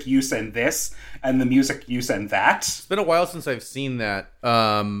music use in this and the music use in that. It's been a while since I've seen that.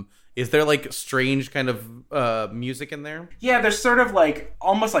 Is there like strange kind of music in there? Yeah, there's sort of like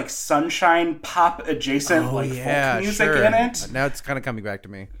almost like sunshine pop adjacent folk music in it. Now it's kind of coming back to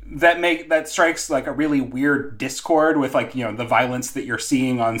me. That strikes like a really weird discord with like, you know, the violence that you're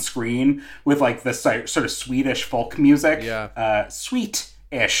seeing on screen with like the sort of Swedish folk music. Yeah.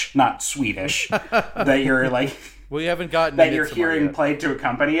 Sweet-ish, not Swedish. That you're like well, you haven't gotten that you're hearing yet. Played to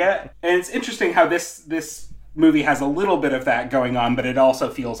accompany it. And it's interesting how this movie has a little bit of that going on, but it also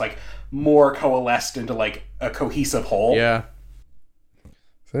feels like more coalesced into like a cohesive whole. Yeah.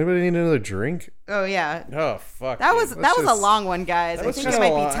 Does anybody need another drink? Oh yeah. Oh fuck. That was a long one, guys. I think it might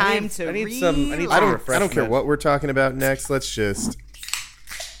be time to I need read. some I don't care what we're talking about next. Let's just.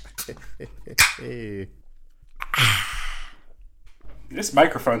 Hey. This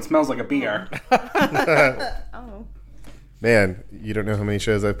microphone smells like a beer. Oh. Man, you don't know how many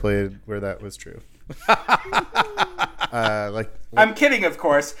shows I've played where that was true. I'm kidding, of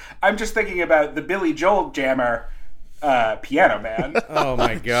course. I'm just thinking about the Billy Joel jammer, Piano Man. Oh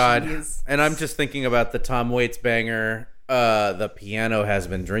my god. Jeez. And I'm just thinking about the Tom Waits banger, The Piano Has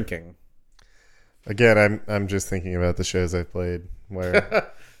Been Drinking. Again, I'm just thinking about the shows I've played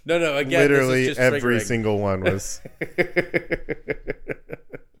where no, again, literally this is just every triggering. single one was.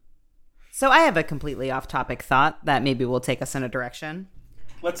 So I have a completely off-topic thought that maybe will take us in a direction.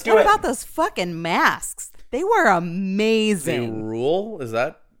 Let's do What it. about those fucking masks? They were They amazing. rule? Is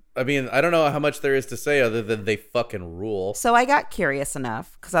that? I mean, I don't know how much there is to say other than they fucking rule. So I got curious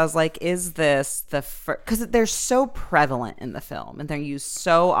enough because I was like, is this the first? Because they're so prevalent in the film and they're used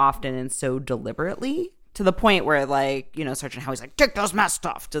so often and so deliberately to the point where, like, you know, Sergeant Howie's like, take those masks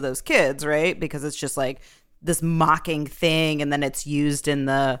off to those kids, right? Because it's just like this mocking thing, and then it's used in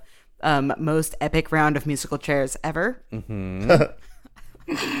the most epic round of musical chairs ever.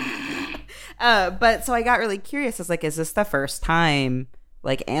 But so I got really curious. I was like, is this the first time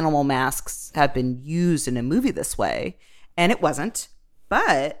like animal masks have been used in a movie this way? And it wasn't.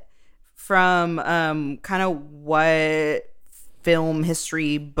 But from kind of what film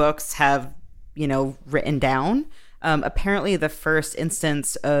history books have, you know, written down, apparently the first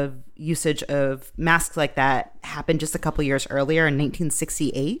instance of usage of masks like that happened just a couple years earlier in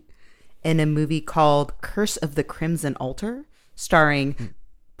 1968 in a movie called Curse of the Crimson Altar, starring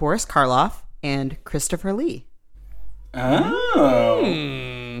Boris Karloff and Christopher Lee. Oh.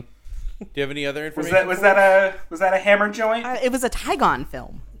 Do you have any other information? Was that a Hammer joint? It was a Tygon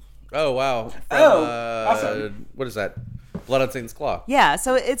film. Oh, wow. From, awesome. What is that? Blood on Satan's Claw. Yeah,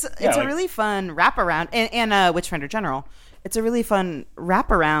 so it's like- a really fun wraparound, and Witchfinder General. It's a really fun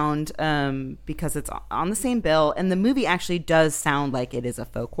wraparound because it's on the same bill, and the movie actually does sound like it is a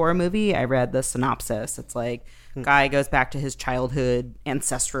folk horror movie. I read the synopsis. It's like guy goes back to his childhood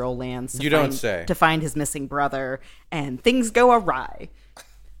ancestral lands to find his missing brother, and things go awry.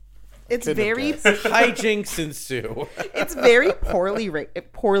 It's very hijinks ensue. It's very poorly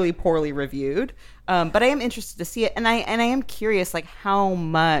reviewed, but I am interested to see it, and I am curious, like, how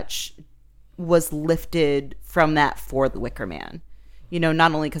much was lifted from that for The Wicker Man. You know,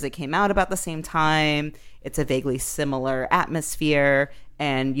 not only because it came out about the same time, it's a vaguely similar atmosphere,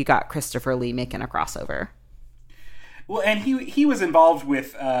 and you got Christopher Lee making a crossover. Well, and he was involved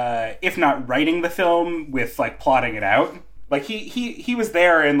with, if not writing the film, with like plotting it out. Like he was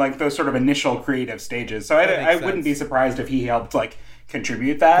there in like those sort of initial creative stages. So I wouldn't be surprised if he helped like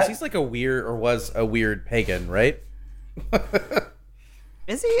contribute that. 'Cause he's like was a weird pagan, right?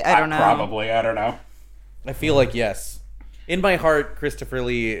 Is he? I don't know. Probably. I don't know. I feel like yes. In my heart, Christopher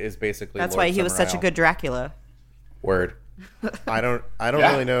Lee is basically. That's Lord why he was such a Summerall. good Dracula. Word. I don't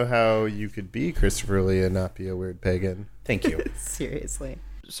really know how you could be Christopher Lee and not be a weird pagan. Thank you. Seriously.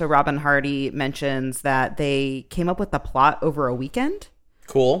 So Robin Hardy mentions that they came up with the plot over a weekend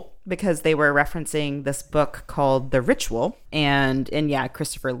Cool. because they were referencing this book called The Ritual, and yeah,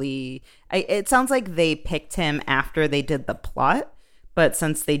 Christopher Lee. It sounds like they picked him after they did the plot, but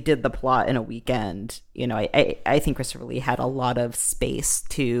since they did the plot in a weekend, you know, I think Christopher Lee had a lot of space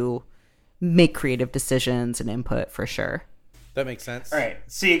to make creative decisions and input for sure. That makes sense. All right.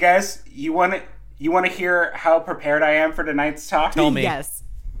 So you guys, you want to hear how prepared I am for tonight's talk? Tell me. Yes.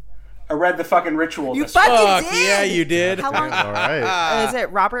 I read the fucking Ritual You this fucking Fuck, did. yeah, you did. How long? All right. Is it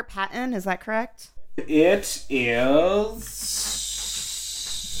Robert Patton? Is that correct? It is.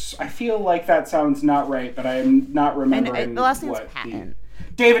 I feel like that sounds not right, but I'm not remembering. The last name's what Patton.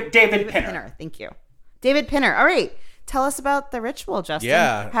 David Pinner. Pinner. Thank you, David Pinner. All right, tell us about The Ritual, Justin.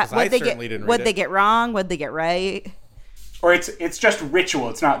 Yeah, 'cause I they certainly didn't read What'd they it. get wrong? What'd they get right? Or it's just Ritual.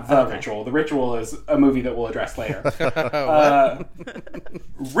 It's not The Ritual. The Ritual is a movie that we'll address later.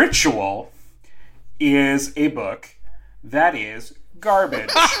 Ritual is a book that is garbage.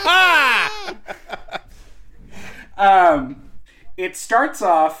 It starts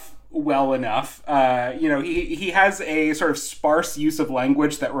off well enough. You know, he has a sort of sparse use of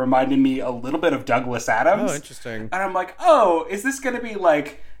language that reminded me a little bit of Douglas Adams. Oh, interesting. And I'm like, oh, is this going to be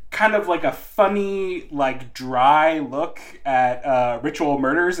like kind of like a funny, like dry look at ritual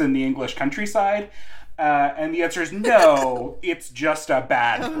murders in the English countryside? And the answer is no, it's just a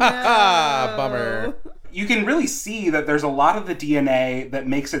bad book. Bummer. You can really see that there's a lot of the DNA that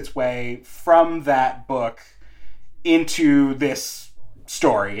makes its way from that book into this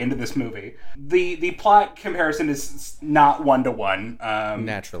story, into this movie. The plot comparison is not one-to-one.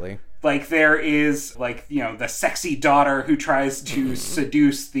 Naturally. Like there is like, you know, the sexy daughter who tries to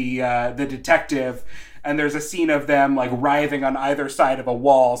seduce the detective, and there's a scene of them like writhing on either side of a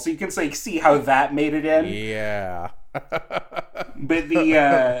wall, so you can like see how that made it in. Yeah. But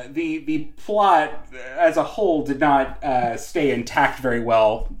the plot as a whole did not stay intact very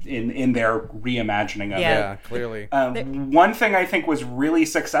well in their reimagining of it. Yeah, clearly. One thing I think was really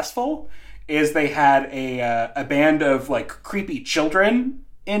successful is they had a band of like creepy children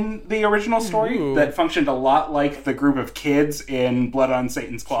in the original story that functioned a lot like the group of kids in Blood on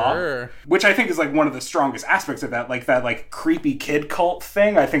Satan's Claw. Sure. Which I think is like one of the strongest aspects of that. Like that like creepy kid cult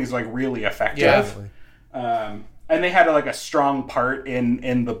thing I think is like really effective. Yeah. And they had like a strong part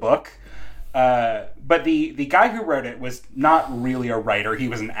in the book. But the guy who wrote it was not really a writer. He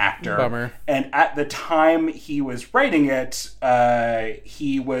was an actor. Bummer. And at the time he was writing it,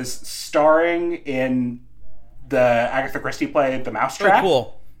 he was starring in the Agatha Christie play The Mousetrap. Oh,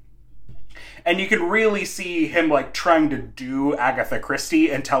 cool. And you can really see him like trying to do Agatha Christie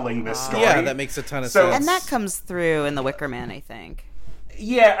and telling this story. Yeah, that makes a ton of sense. And that comes through in The Wicker Man, I think.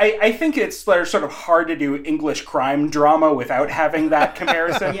 Yeah, I think it's sort of hard to do English crime drama without having that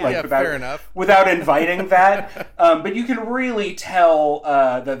comparison. Yeah, without, fair enough. Without inviting that. But you can really tell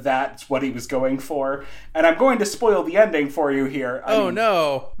that that's what he was going for. And I'm going to spoil the ending for you here. I mean,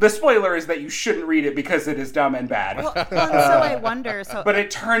 no. The spoiler is that you shouldn't read it because it is dumb and bad. Well, so I wonder. But it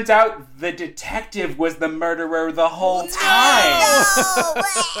turns out the detective was the murderer the whole time.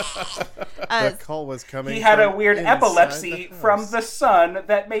 The call was coming. He had a from weird inside epilepsy the from house. the sun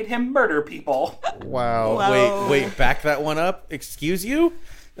that made him murder people. Wow. Wait, back that one up. Excuse you?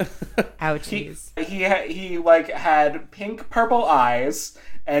 Ouchies. He had pink purple eyes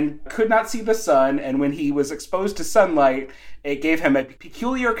and could not see the sun, and when he was exposed to sunlight, it gave him a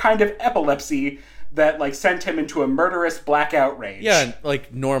peculiar kind of epilepsy that like sent him into a murderous blackout rage. Yeah,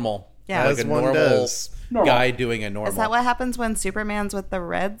 like normal. Yeah. Like As a one normal does. guy doing a normal. Is that what happens when Superman's with the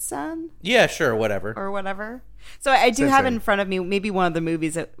red sun Yeah, sure, whatever. or whatever? So I do Same have thing. in front of me maybe one of the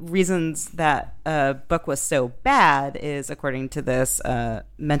movies reasons that book was so bad is according to this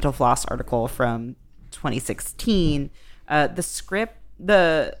Mental Floss article from 2016. The script,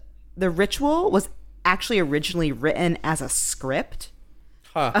 the Ritual was actually originally written as a script.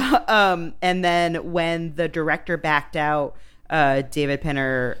 Huh. And then when the director backed out, David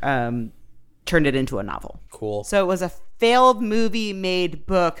Pinner turned it into a novel. Cool. So it was a failed movie made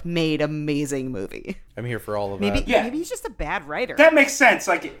book made amazing movie. I'm here for all of Maybe that. Yeah. maybe he's just a bad writer. That makes sense.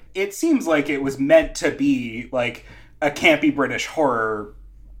 Like it seems like it was meant to be like a campy British horror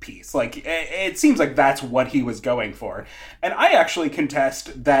piece. Like it seems like that's what he was going for. And I actually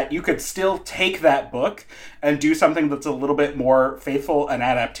contest that you could still take that book and do something that's a little bit more faithful an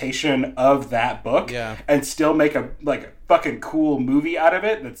adaptation of that book and still make a fucking cool movie out of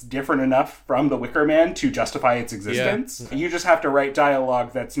it that's different enough from The Wicker Man to justify its existence. You just have to write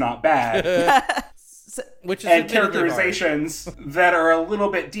dialogue that's not bad. Which is And admittedly hard. characterizations that are a little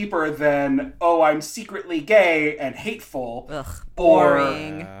bit deeper than, oh, I'm secretly gay and hateful. Ugh, Or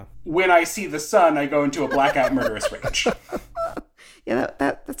boring. when I see the sun, I go into a blackout murderous rage. Yeah,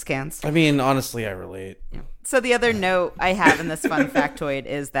 that scans. I mean, honestly, I relate. So the other note I have in this fun factoid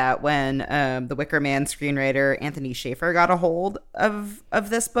is that when the Wicker Man screenwriter Anthony Schaefer got a hold of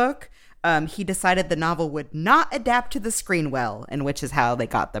this book, he decided the novel would not adapt to the screen well, and which is how they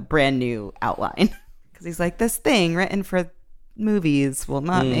got the brand new outline. Because he's like, this thing written for movies will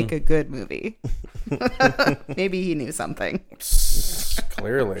not make a good movie. Maybe he knew something.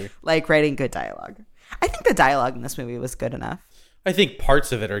 Clearly. Like writing good dialogue. I think the dialogue in this movie was good enough. I think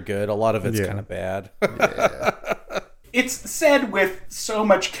parts of it are good. A lot of it's Yeah. kind of bad. It's said with so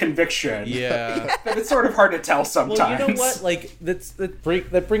much conviction Yeah. that it's sort of hard to tell sometimes. Well, you know what? Like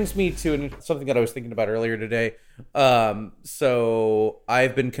that brings me to something that I was thinking about earlier today. So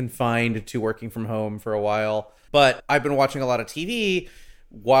I've been confined to working from home for a while, but I've been watching a lot of TV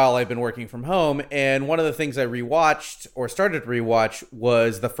while I've been working from home. And one of the things I rewatched or started to rewatch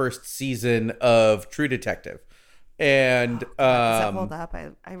was the first season of True Detective. And Does that hold up?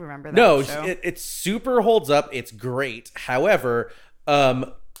 I remember that no, show. it super holds up. It's great. However,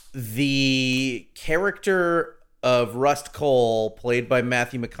 the character of Rust Cole, played by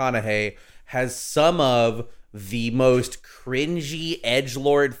Matthew McConaughey, has some of the most cringy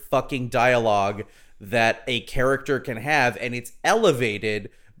edgelord fucking dialogue that a character can have, and it's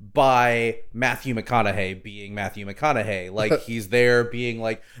elevated by Matthew McConaughey being Matthew McConaughey. Like, he's there being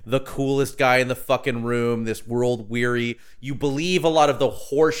like the coolest guy in the fucking room, this world weary. You believe a lot of the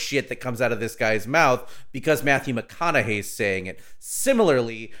horse shit that comes out of this guy's mouth because Matthew McConaughey's saying it.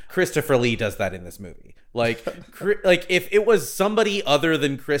 Similarly, Christopher Lee does that in this movie. Like if it was somebody other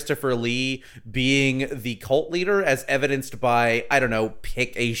than Christopher Lee being the cult leader, as evidenced by, I don't know,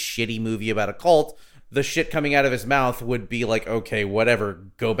 pick a shitty movie about a cult, the shit coming out of his mouth would be like, okay, whatever,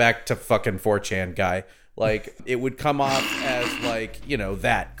 go back to fucking 4chan, guy. Like, it would come off as like, you know,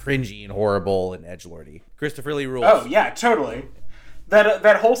 that cringy and horrible and edgelordy. Christopher Lee rules. Oh, yeah, totally.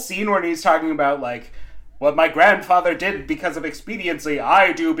 That whole scene where he's talking about, like, what my grandfather did because of expediency,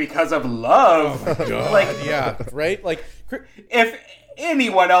 I do because of love. Oh my God. Like, yeah, right? Like, if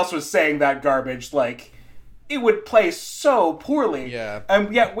anyone else was saying that garbage, like, it would play so poorly. Yeah.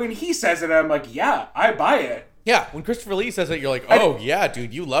 And yet when he says it, I'm like, yeah, I buy it. yeah, when Christopher Lee says it, you're like, oh, yeah,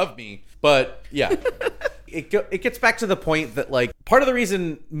 dude, you love me. But, yeah. it gets back to the point that, like, part of the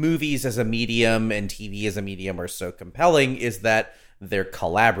reason movies as a medium and TV as a medium are so compelling is that they're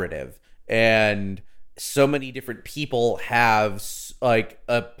collaborative, and so many different people have like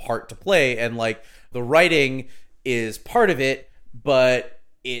a part to play, and like the writing is part of it, but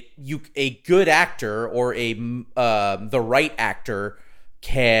a good actor or the right actor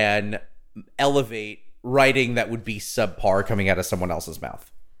can elevate writing that would be subpar coming out of someone else's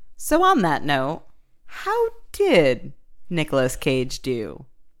mouth. So on that note, how did Nicolas Cage do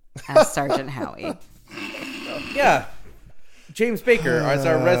as Sergeant Howie? Yeah. James Baker as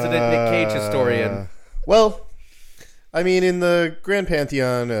our resident Nick Cage historian. Well, I mean, in the grand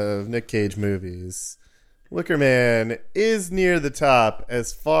pantheon of Nick Cage movies, Wicker Man is near the top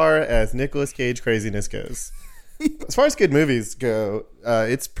as far as Nicolas Cage craziness goes. As far as good movies go,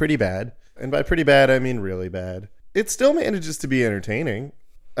 it's pretty bad. And by pretty bad, I mean really bad. It still manages to be entertaining.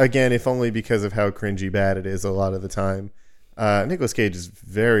 Again, if only because of how cringy bad it is a lot of the time. Nicolas Cage is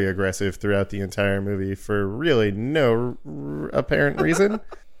very aggressive throughout the entire movie for really no apparent reason.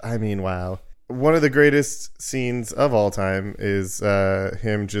 I mean, wow. One of the greatest scenes of all time is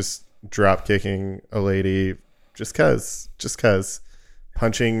him just drop kicking a lady just cause.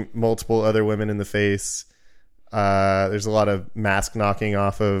 Punching multiple other women in the face. There's a lot of mask knocking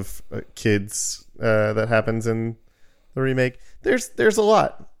off of kids that happens in the remake. There's a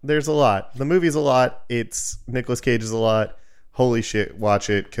lot. The movie's a lot. It's Nicolas Cage is a lot. Holy shit, watch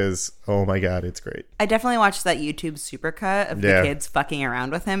it, because, oh my god, it's great. I definitely watched that YouTube supercut of the kids fucking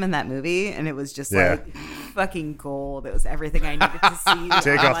around with him in that movie, and it was just like fucking gold. It was everything I needed to see.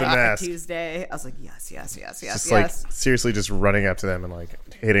 Take off the mask. Tuesday. I was like, yes. Just like seriously just running up to them and like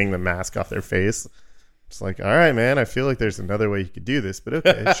hitting the mask off their face. It's like, all right, man, I feel like there's another way you could do this, but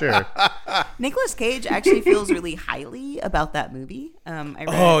okay, sure. Nicolas Cage actually feels really highly about that movie. I read.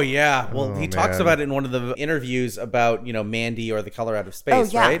 Oh, yeah. Well, he talks about it in one of the interviews about, Mandy or The Color Out of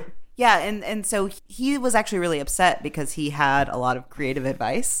Space, right? Yeah, and so he was actually really upset because he had a lot of creative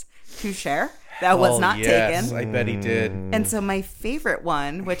advice to share that was not taken. I bet he did. And so my favorite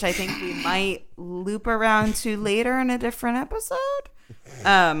one, which I think we might loop around to later in a different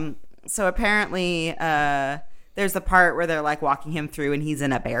episode, so apparently there's the part where they're like walking him through and he's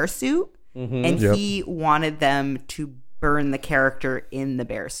in a bear suit, and he wanted them to burn the character in the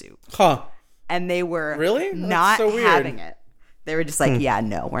bear suit. Huh. And they were really not so having it. They were just like, yeah,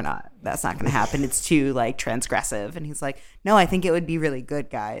 no, we're not. That's not going to happen. It's too like transgressive. And he's like, no, I think it would be really good,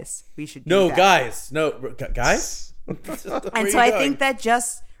 guys. We should do that. Guys. And so I think that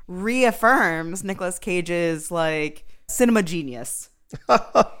just reaffirms Nicolas Cage's like cinema genius.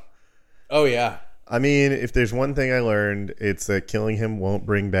 Oh, yeah. I mean, if there's one thing I learned, it's that killing him won't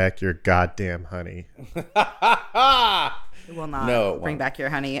bring back your goddamn honey. It will not bring back your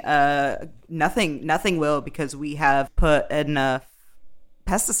honey. Nothing will, because we have put enough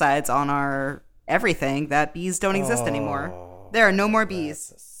pesticides on our everything that bees don't exist anymore. There are no more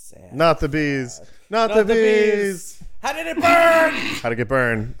bees. Not the bees. Not the bees. How did it burn? How'd it get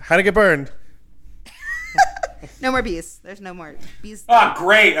burned? How'd it get burned? No more bees. There's no more bees. Ah,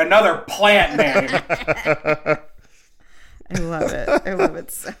 great. Another plant name. I love it. I love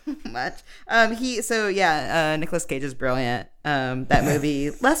it so much. Nicolas Cage is brilliant. That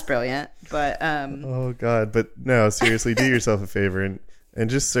movie, less brilliant, but oh god, but no, seriously, do yourself a favor and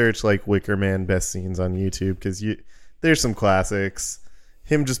just search like Wicker Man best scenes on YouTube, because there's some classics.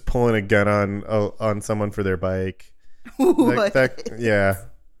 Him just pulling a gun on someone for their bike.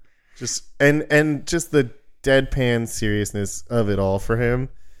 Just and just the deadpan seriousness of it all for him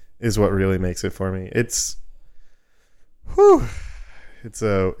is what really makes it for me. It's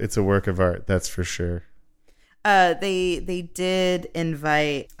a work of art, that's for sure. They did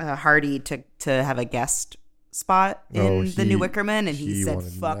invite Hardy to have a guest spot in the new Wicker Man, and he said,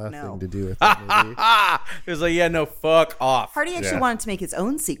 "Fuck no." To do with that movie. It was like, yeah, no, fuck off. Hardy actually wanted to make his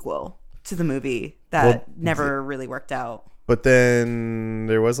own sequel to the movie that never really worked out. But then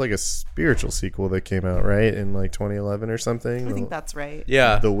there was like a spiritual sequel that came out, right, in like 2011 or something. I think that's right.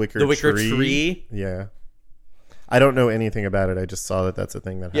 Yeah, the Wicker Tree. Yeah. I don't know anything about it. I just saw that that's a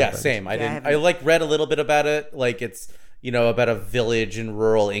thing that happened. Yeah, same. I didn't. I read a little bit about it. Like it's about a village in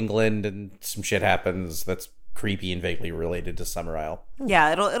rural England, and some shit happens that's creepy and vaguely related to Summer Isle.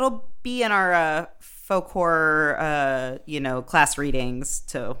 Yeah, it'll be in our folk horror class readings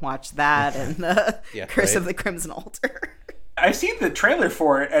to watch that and the Curse of the Crimson Altar. I've seen the trailer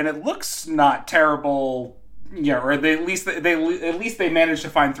for it, and it looks not terrible. Yeah, or at least they managed to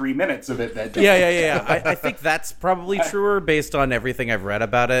find 3 minutes of it. I think that's probably truer based on everything I've read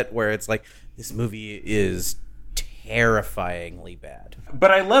about it, where it's like, this movie is terrifyingly bad.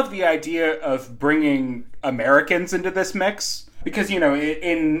 But I love the idea of bringing Americans into this mix because, you know,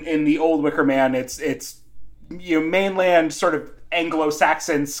 in the old Wicker Man, it's you know, mainland sort of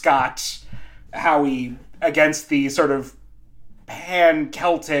Anglo-Saxon Scot Howie against the sort of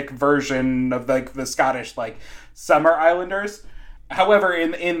pan-Celtic version of like the Scottish like Summer Islanders. However,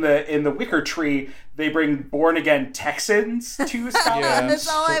 in the Wicker Tree, they bring born-again Texans to Scotland. That's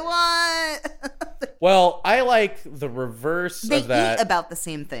all I want. Well, I like the reverse They of that. eat about the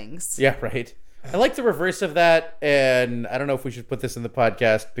same things. Yeah, right. I like the reverse of that, and I don't know if we should put this in the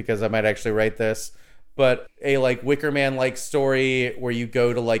podcast because I might actually write this, but a like Wicker Man like story where you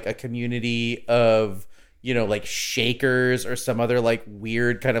go to like a community of, you know, like Shakers or some other like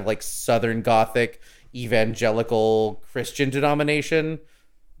weird kind of like Southern Gothic evangelical Christian denomination,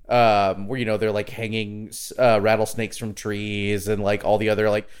 where, you know, they're like hanging rattlesnakes from trees and like all the other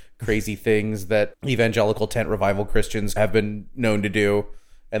like crazy things that evangelical tent revival Christians have been known to do,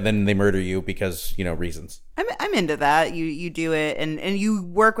 and then they murder you because, you know, reasons. I'm into that. You do it and you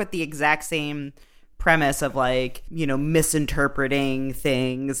work with the exact same premise of like, you know, misinterpreting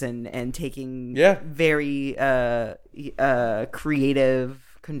things and taking very creative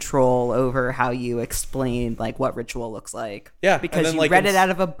control over how you explain like what ritual looks like. Yeah, because then, you like, read it out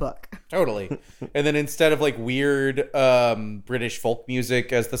of a book. Totally. And then instead of like weird British folk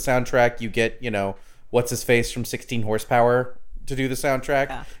music as the soundtrack, you get, you know, what's his face from 16 Horsepower to do the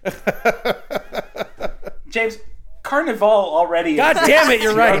soundtrack. Yeah. James, Carnival already. God damn it,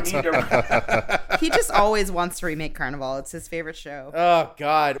 you're right. He just always wants to remake Carnival. It's his favorite show. Oh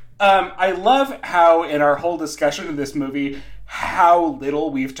God. I love how in our whole discussion of this movie, how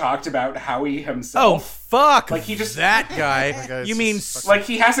little we've talked about Howie himself. Oh fuck! Like he just that guy. You mean like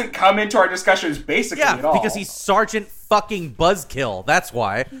he hasn't come into our discussions basically at all. because he's Sergeant fucking Buzzkill. That's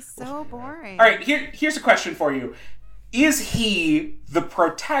why. He's so boring. All right, here's a question for you: is he the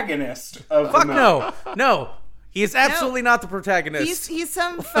protagonist of the movie? No. He is absolutely not the protagonist. He's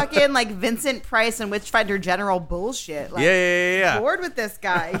some fucking like Vincent Price and Witchfinder General bullshit. Like, Yeah. bored with this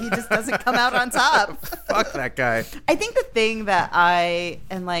guy. He just doesn't come out on top. Fuck that guy. I think the thing that I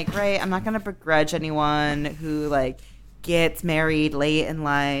am like, right, I'm not gonna begrudge anyone who like gets married late in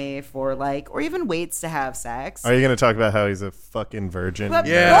life or like or even waits to have sex. Are you going to talk about how he's a fucking virgin? But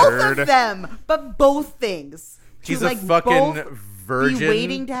nerd? both of them. But both things. He's To, a like, fucking both virgin. Be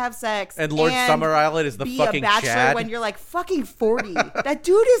waiting to have sex. And Lord Summer Island is the be fucking a bachelor Chad. when you're like fucking 40. That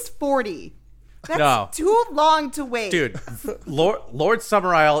dude is 40. That's No. too long to wait. Dude, Lord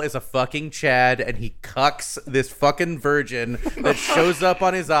Summer Isle is a fucking Chad, and he cucks this fucking virgin that shows up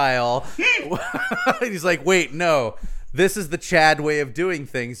on his isle. He's like, wait, no. This is the Chad way of doing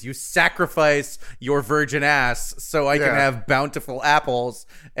things. You sacrifice your virgin ass so I can have bountiful apples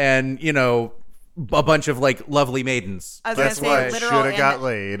and, you know, a bunch of like lovely maidens. I was That's gonna why say I should literal have got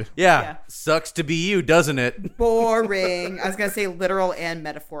laid. Yeah. Sucks to be you, doesn't it? boring. I was gonna say literal and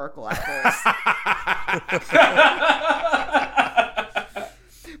metaphorical apples.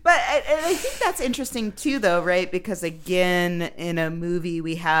 But I think that's interesting too, though, right? Because again, in a movie,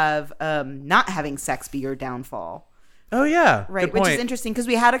 we have not having sex be your downfall. Oh, yeah. Right, Good which point. is interesting because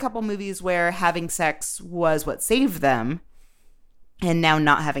we had a couple movies where having sex was what saved them. And now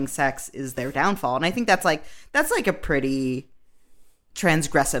not having sex is their downfall. And I think that's like a pretty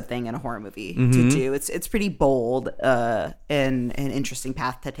transgressive thing in a horror movie to do. It's pretty bold and an interesting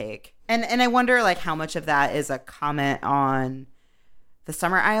path to take. And I wonder like how much of that is a comment on the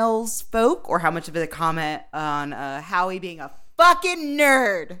Summer Isles folk or how much of it is a comment on Howie being a fucking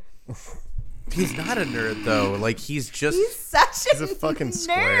nerd. He's not a nerd, though. Like, he's just... He's a fucking nerd.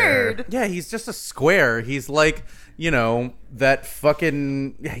 square. Yeah, he's just a square. He's like, you know, that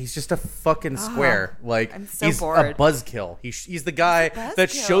fucking... Yeah, he's just a fucking square. Like, I'm so he's bored. a buzzkill. He's the guy that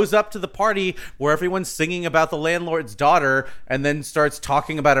buzzkill. shows up to the party where everyone's singing about the landlord's daughter and then starts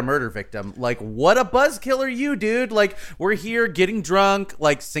talking about a murder victim. Like, what a buzzkill are you, dude? Like, we're here getting drunk,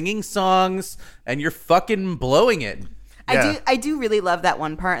 like, singing songs, and you're fucking blowing it. Yeah. I do really love that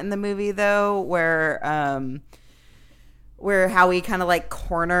one part in the movie though where Howie kind of like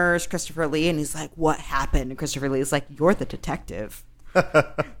corners Christopher Lee and he's like, what happened? And Christopher Lee is like, you're the detective.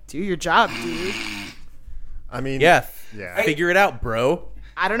 Do your job, dude. I mean, Yeah. Yeah. Figure it out, bro.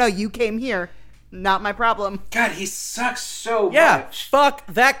 I don't know. You came here. Not my problem. God, he sucks so Yeah, much. fuck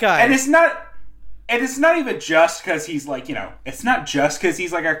that guy. And it's not even just because he's like, you know, it's not just because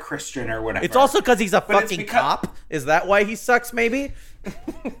he's like a Christian or whatever. It's also because he's a But it's fucking because- cop. Is that why he sucks, maybe?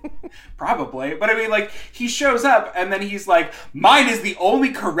 Probably. But I mean, like, he shows up and then he's like, mine is the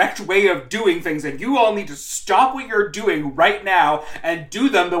only correct way of doing things, and you all need to stop what you're doing right now and do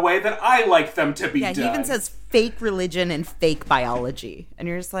them the way that I like them to be done. Yeah, he even says fake religion and fake biology. And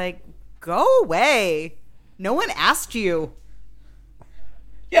you're just like, go away. No one asked you.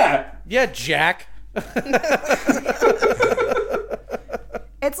 Yeah. Yeah, Jack.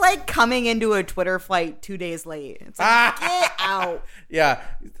 It's like coming into a Twitter fight 2 days late. It's like, get out. Yeah.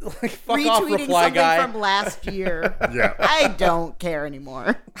 Like, fuck off, Retweeting reply something guy. from last year. Yeah. I don't care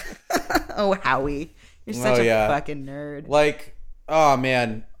anymore. Oh, Howie. You're such a yeah. fucking nerd. Like, oh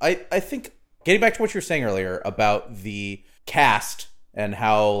man, I think getting back to what you were saying earlier about the cast and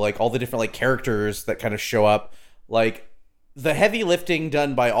how like all the different like characters that kind of show up, like the heavy lifting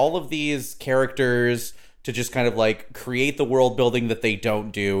done by all of these characters to just kind of like create the world building that they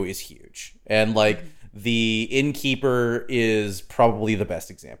don't do is huge. And like the innkeeper is probably the best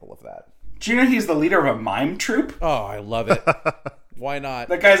example of that. Do you know he's the leader of a mime troupe? Oh, I love it. Why not?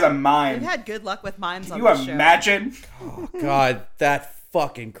 That guy's a mime. We've had good luck with mimes Can on you this show. imagine? Oh, God, that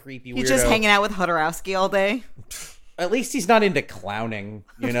fucking creepy weirdo. He's just hanging out with Hodorowski all day. At least he's not into clowning,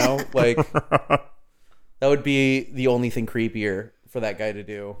 you know? Like, that would be the only thing creepier for that guy to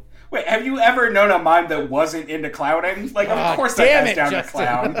do. Wait, have you ever known a mime that wasn't into clowning? Like, of course that damn guy's it, down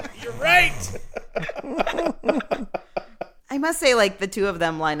Justin. to clown. You're right! I must say, like, the two of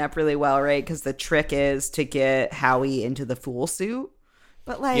them line up really well, right? Because the trick is to get Howie into the fool suit.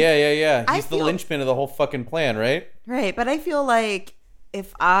 But, like... Yeah. I He's the feel- linchpin of the whole fucking plan, right? Right, but I feel like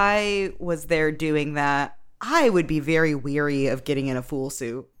if I was there doing that, I would be very weary of getting in a fool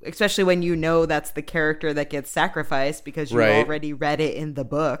suit. Especially when you know that's the character that gets sacrificed because you Right. already read it in the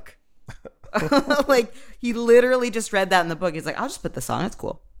book. Like, he literally just read that in the book. He's like, I'll just put this on. It's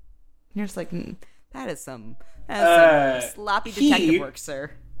cool. And you're just like, that is some sloppy detective work,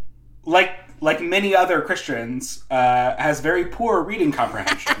 sir. Like many other Christians, has very poor reading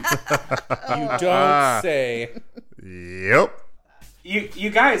comprehension. You don't say. Yep. You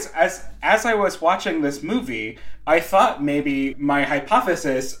guys, as I was watching this movie, I thought maybe my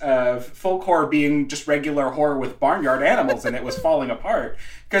hypothesis of folk horror being just regular horror with barnyard animals and it was falling apart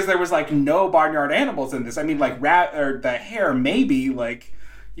because there was like no barnyard animals in this. I mean, like rat or the hare, maybe like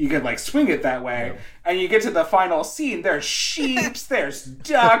you could like swing it that way, and you get to the final scene. There's sheeps, there's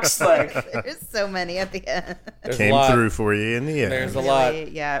ducks, like There's so many at the end. There's a Came lot. through for you in the end. There's a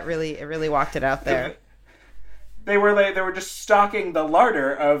lot. Yeah, it really walked it out there. they were just stalking the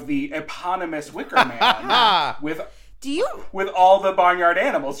larder of the eponymous Wicker Man with all the barnyard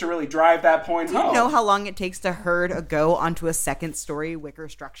animals to really drive that point Do home. you know how long it takes to herd a goat onto a second-story wicker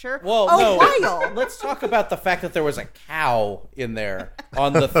structure? Well, no. no. Let's talk about the fact that there was a cow in there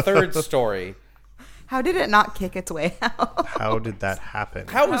on the third story. How did it not kick its way out? How did that happen?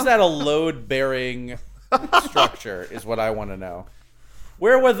 How was that a load-bearing structure is what I want to know.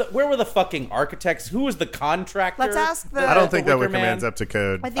 Where were the fucking architects? Who was the contractor? Let's ask the- I don't think that Wicker Wicker Man? Man's up to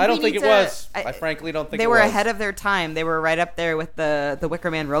code. I don't we think need it was. I I frankly don't think they it were was. ahead of their time. They were right up there with the Wicker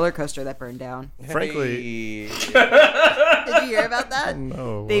Man roller coaster that burned down. Frankly, Did you hear about that?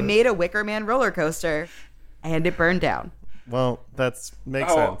 No, They what? made a Wicker Man roller coaster, and it burned down. well, that's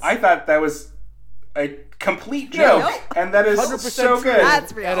makes Oh, sense. I thought that was a complete joke, Nope. and that is 100% so true. good.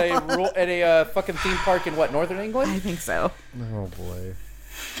 That's real. At a fucking theme park in what, Northern England? I think so. Oh boy.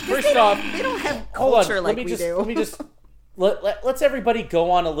 First off, They don't have hold on. culture like we do. Let me just let's everybody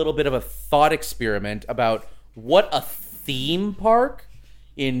go on a little bit of a thought experiment about what a theme park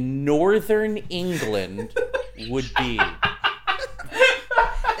in Northern England would be.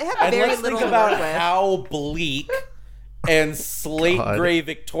 They have And very let's little think to work about with. how bleak and slate God. gray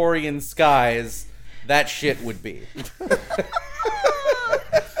Victorian skies that shit would be.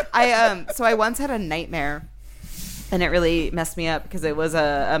 So I once had a nightmare, and it really messed me up because it was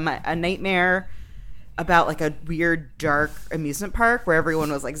a nightmare about like a weird dark amusement park where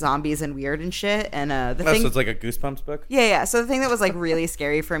everyone was like zombies and weird and shit. And the So thing, it's like a Goosebumps book. yeah. So the thing that was like really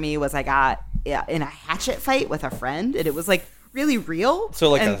scary for me was I got in a hatchet fight with a friend, and it was like really real. So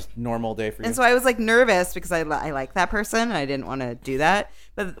like and, a normal day for you. And so I was like nervous because I like that person and I didn't want to do that.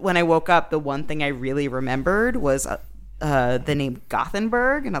 But when I woke up, the one thing I really remembered was the name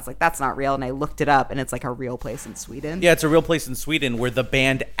Gothenburg, and I was like, that's not real. And I looked it up, and it's like a real place in Sweden. Yeah, it's a real place in Sweden where the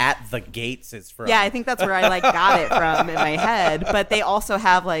band At the Gates is from. Yeah, I think that's where I like got it from in my head. But they also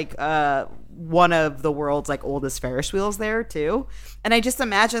have like one of the world's like oldest Ferris wheels there too. And I just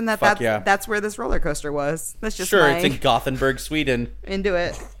imagine that's where this roller coaster was. That's just Sure, my it's in Gothenburg, Sweden. into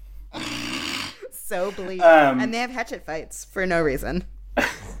it. So bleak. And they have hatchet fights for no reason.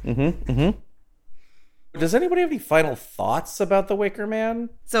 Does anybody have any final thoughts about the Wicker Man?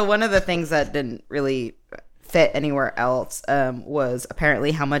 So one of the things that didn't really fit anywhere else was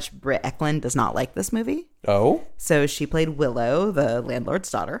apparently how much Britt Eklund does not like this movie. Oh? So she played Willow, the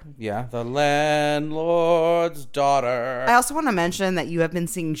landlord's daughter. Yeah, the landlord's daughter. I also want to mention that you have been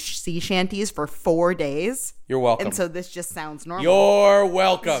singing sea shanties for 4 days. You're welcome. And so this just sounds normal. You're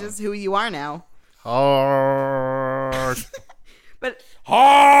welcome. This is who you are now. Hark. But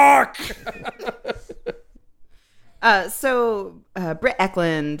Hark! So Britt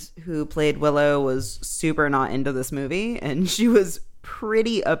Eklund, who played Willow, was super not into this movie, and she was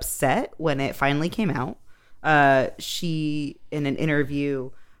pretty upset when it finally came out. She, in an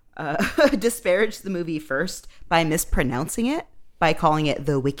interview, disparaged the movie first by mispronouncing it, by calling it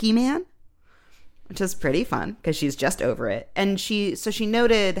the Wiki Man, which is pretty fun because she's just over it. And she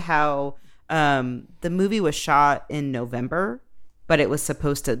noted how the movie was shot in November, but it was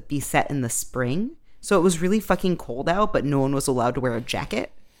supposed to be set in the spring. So it was really fucking cold out, but no one was allowed to wear a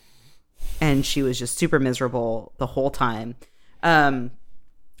jacket. And she was just super miserable the whole time. And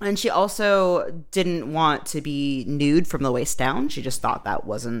she also didn't want to be nude from the waist down. She just thought that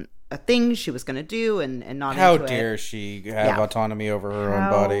wasn't a thing she was going to do and not How into it. dare she have autonomy over her own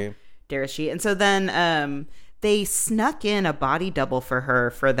body? Dare she? And so then they snuck in a body double for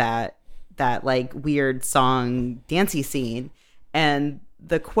her for that like weird song dancey scene. And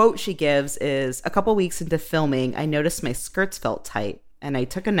the quote she gives is, "A couple weeks into filming, I noticed my skirts felt tight, and I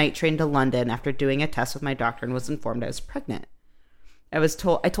took a night train to London after doing a test with my doctor and was informed I was pregnant. I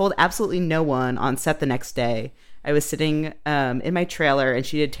told absolutely no one on set the next day. I was sitting in my trailer, and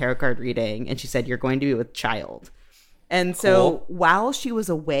she did tarot card reading, and she said, 'You're going to be with child.'" And so while she was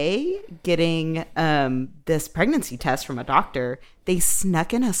away getting this pregnancy test from a doctor, they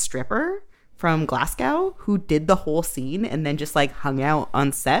snuck in a stripper from Glasgow who did the whole scene and then just like hung out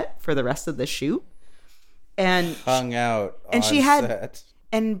on set for the rest of the shoot. And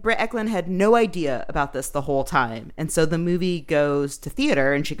and Britt Eklund had no idea about this the whole time. And so the movie goes to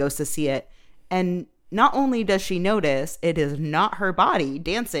theater and she goes to see it. And not only does she notice it is not her body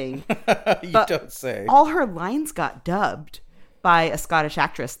dancing, but don't say. All her lines got dubbed by a Scottish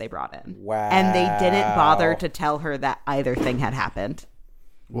actress they brought in. Wow. And they didn't bother to tell her that either thing had happened.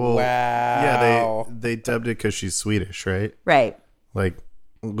 Well, wow. Yeah, they dubbed it because she's Swedish, right? Right. Like,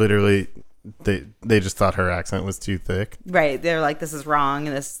 literally, they just thought her accent was too thick. Right. They're like, this is wrong,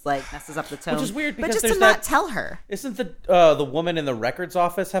 and this like messes up the tone. Which is weird because but just there's to not tell her. Isn't the woman in the records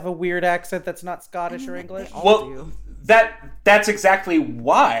office have a weird accent that's not Scottish or English? Well, that's exactly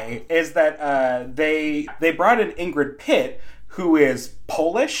why, is that they brought in Ingrid Pitt, who is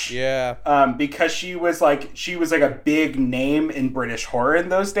Polish. Yeah. Because she was like a big name in British horror in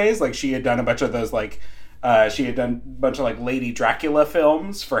those days. Like, she had done a bunch of those she had done a bunch of like Lady Dracula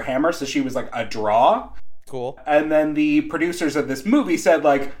films for Hammer, so she was like a draw. Cool. And then the producers of this movie said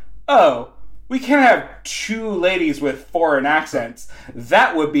like, "Oh, we can't have two ladies with foreign accents.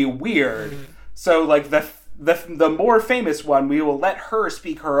 That would be weird." So like the more famous one, we will let her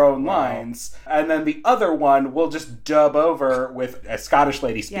speak her own lines, and then the other one we'll just dub over with a Scottish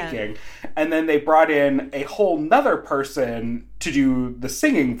lady speaking. Yeah. And then they brought in a whole nother person to do the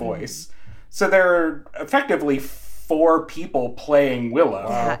singing voice. So there are effectively 4 people playing Willow.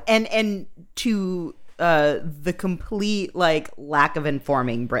 Yeah. And to the complete like lack of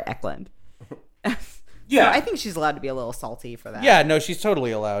informing Britt Eklund. Yeah. So I think she's allowed to be a little salty for that. Yeah, no, she's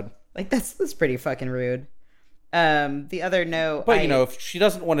totally allowed. Like that's pretty fucking rude. The other note, but if she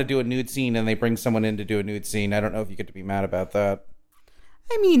doesn't want to do a nude scene and they bring someone in to do a nude scene, I don't know if you get to be mad about that.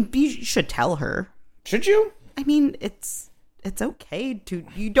 I mean, you should tell her. Should you? I mean, it's okay to.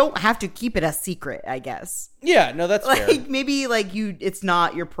 You don't have to keep it a secret, I guess. Yeah, no, that's fair. Like maybe like it's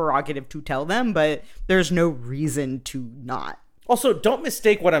not your prerogative to tell them, but there's no reason to not. Also, don't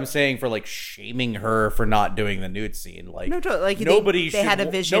mistake what I'm saying for like shaming her for not doing the nude scene. Like, like nobody they had a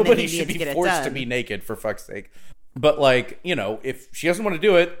vision. Nobody and should be to get forced it to be naked, for fuck's sake. But like, if she doesn't want to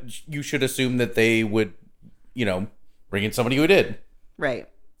do it, you should assume that they would, bring in somebody who did. Right.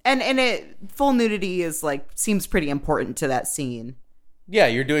 And full nudity is like seems pretty important to that scene. Yeah,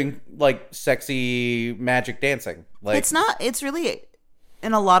 you're doing like sexy magic dancing. Like it's really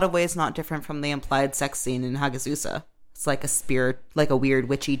in a lot of ways not different from the implied sex scene in Hagazusa. It's like a spirit, like a weird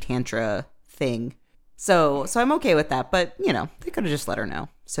witchy tantra thing. So I'm okay with that, but they could have just let her know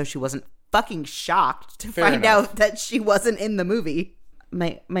so she wasn't fucking shocked to find out that she wasn't in the movie.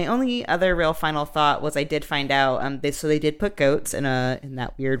 My only other real final thought was I did find out they did put goats in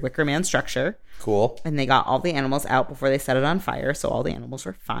that weird Wicker Man structure. Cool. And they got all the animals out before they set it on fire, so all the animals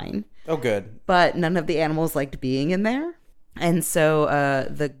were fine. Oh, good. But none of the animals liked being in there. And so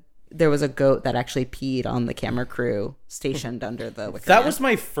there was a goat that actually peed on the camera crew stationed under the Wicker That Man. was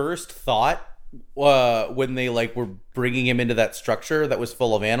my first thought when they like were bringing him into that structure that was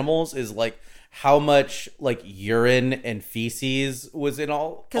full of animals, is like how much like urine and feces was in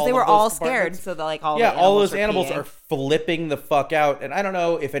all, because they were all scared, so they're like all those animals are flipping the fuck out. And I don't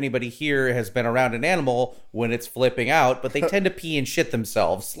know if anybody here has been around an animal when it's flipping out, but they tend to pee and shit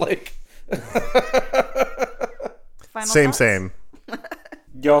themselves. Like Same.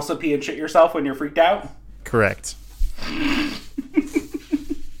 You also pee and shit yourself when you're freaked out? Correct.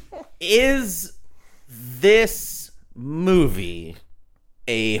 Is this movie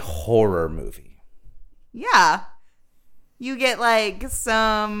a horror movie? Yeah. You get like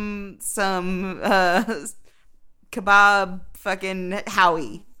some kebab fucking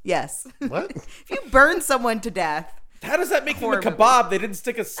Howie. Yes. What? If you burn someone to death, How does that make him a Horror kebab? They didn't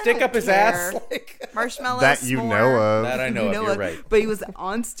stick a stick up his ass. care. Like, marshmallow That you s'more, know of. that I know of. You're right. But he was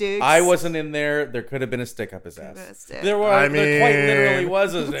on sticks. I wasn't in there. There could have been a stick up his ass. been a stick. There quite literally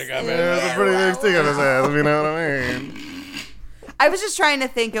was a stick up his There's ass. a pretty big stick on his ass, if you know what I mean. I was just trying to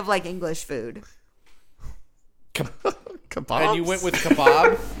think of like English food. Kebabs? And you went with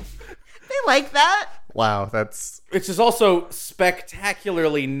kebab, They like that, Wow, that's... which is also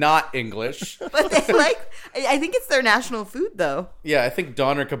spectacularly not English. but they like. I think it's their national food, though. Yeah, I think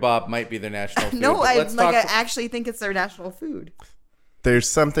doner kebab might be their national food. No, but I let's talk. actually think it's their national food. There's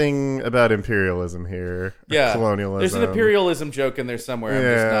something about imperialism here. Yeah, Colonialism. There's an imperialism joke in there somewhere. I'm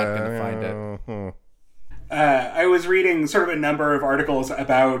just not going to find it. I was reading sort of a number of articles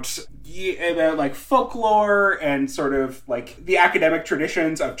about like folklore and sort of like the academic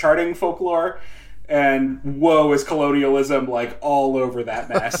traditions of charting folklore, and whoa, is colonialism like all over that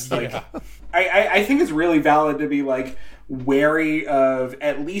mess. Like, I think it's really valid to be like wary of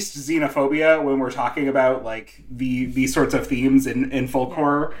at least xenophobia when we're talking about like these sorts of themes in folk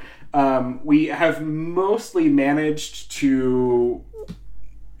horror. We have mostly managed to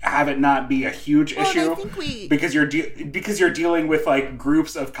have it not be a huge issue, I think because you're dealing with like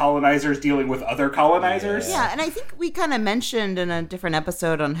groups of colonizers dealing with other colonizers. Yeah, and I think we kind of mentioned in a different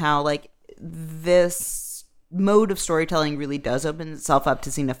episode on how like this mode of storytelling really does open itself up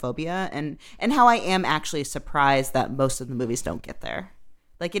to xenophobia, and how I am actually surprised that most of the movies don't get there.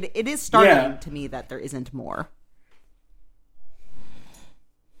 Like it is starting to me that there isn't more.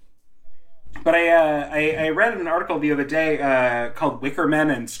 But I read an article the other day called Wicker Men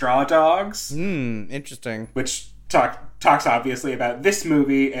and Straw Dogs. Interesting. Which talks obviously about this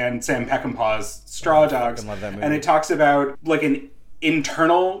movie and Sam Peckinpah's Straw Dogs. love that movie. And it talks about like an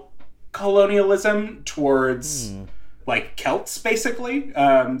internal colonialism towards like Celts, basically.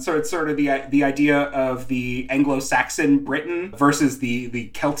 So it's sort of the idea of the Anglo-Saxon Britain versus the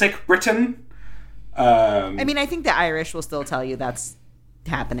Celtic Britain. I mean, I think the Irish will still tell you that's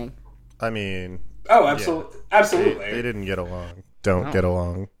happening. I mean... Oh, absolutely. Yeah. Absolutely. They didn't get along. Don't get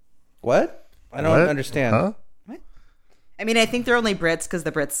along. What? I don't understand. Huh? I mean, I think they're only Brits because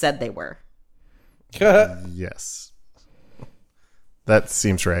the Brits said they were. Yes. That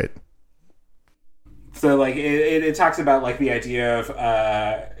seems right. So, like, it talks about, like, the idea of,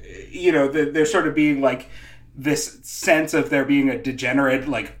 there sort of being, like, this sense of there being a degenerate,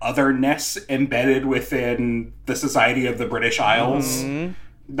 like, otherness embedded within the society of the British Isles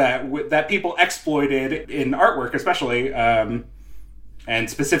that people exploited in artwork, especially. And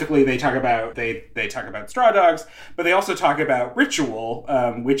specifically, they talk about Straw Dogs, but they also talk about Ritual,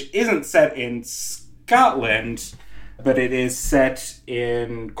 which isn't set in Scotland, but it is set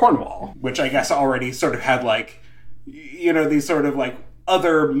in Cornwall, which I guess already sort of had like, these sort of like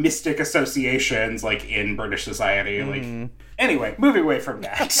other mystic associations like in British society. Like, anyway, moving away from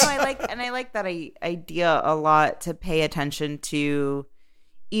that. No, I like that idea a lot, to pay attention to,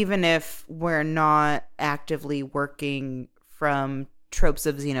 even if we're not actively working from tropes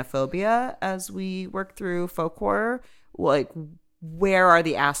of xenophobia as we work through folk horror, like where are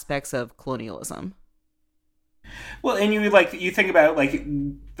the aspects of colonialism? Well, and you think about, like,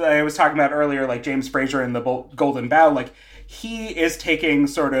 I was talking about earlier, like James Fraser in The Golden Bough, like he is taking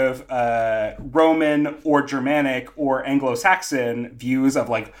sort of Roman or Germanic or Anglo-Saxon views of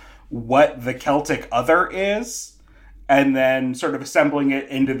like what the Celtic other is, and then sort of assembling it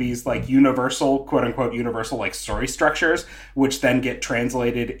into these like universal, quote unquote, universal like story structures, which then get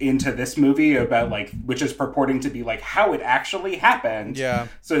translated into this movie about like, which is purporting to be like how it actually happened. Yeah.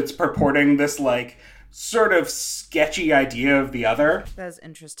 So it's purporting this like sort of sketchy idea of the other. That's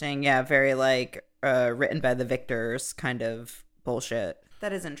interesting. Yeah, very like written by the victors kind of bullshit.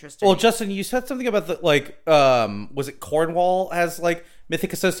 That is interesting. Well, Justin, you said something about the like, was it Cornwall has like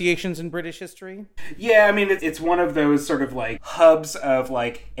mythic associations in British history. Yeah, I mean, it's one of those sort of like hubs of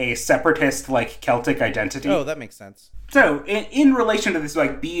like a separatist like Celtic identity. Oh, that makes sense. So in relation to this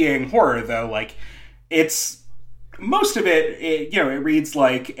like being horror, though, like it's most of it, it reads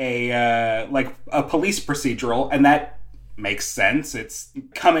like a police procedural, and that makes sense. It's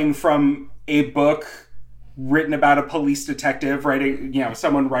coming from a book written about a police detective writing,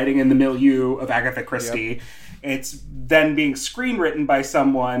 someone writing in the milieu of Agatha Christie. Yep. It's then being screenwritten by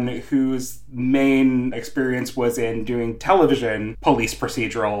someone whose main experience was in doing television police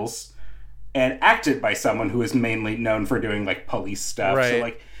procedurals, and acted by someone who is mainly known for doing like police stuff. Right. So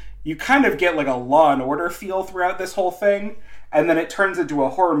like you kind of get like a Law and Order feel throughout this whole thing, and then it turns into a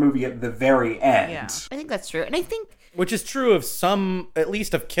horror movie at the very end. Yeah, I think that's true. And I think which is true of some, at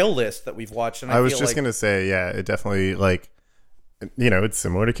least of Kill List that we've watched. And I was just gonna say, yeah, it definitely like, it's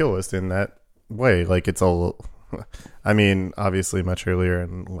similar to Kill List in that way. Like it's I mean, obviously much earlier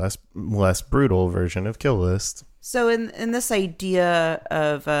and less brutal version of Kill List. So in this idea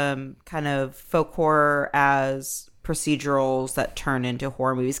of kind of folk horror as procedurals that turn into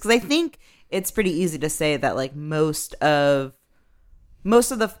horror movies, because I think it's pretty easy to say that like most of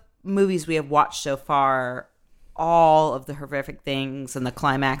the movies we have watched so far, all of the horrific things and the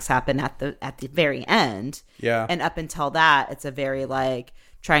climax happen at the very end. Yeah. And up until that, it's a very like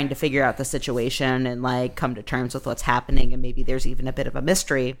trying to figure out the situation and like come to terms with what's happening, and maybe there's even a bit of a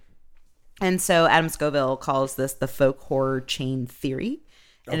mystery. And so Adam Scoville calls this the folk horror chain theory.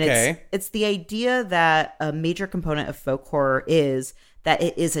 And it's the idea that a major component of folk horror is that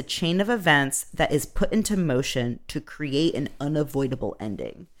it is a chain of events that is put into motion to create an unavoidable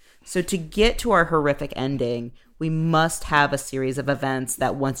ending. So to get to our horrific ending, we must have a series of events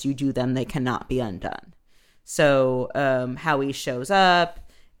that once you do them, they cannot be undone. So Howie shows up,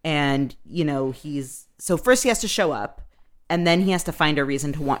 and, so first he has to show up, and then he has to find a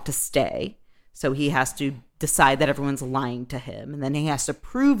reason to want to stay. So he has to decide that everyone's lying to him, and then he has to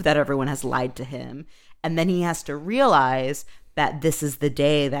prove that everyone has lied to him, and then he has to realize that this is the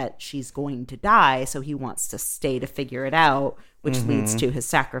day that she's going to die, so he wants to stay to figure it out, which leads to his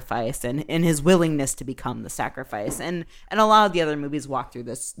sacrifice and his willingness to become the sacrifice. And a lot of the other movies walk through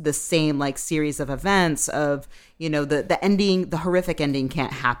the same like series of events of, the ending, the horrific ending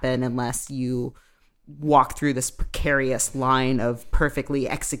can't happen unless you walk through this precarious line of perfectly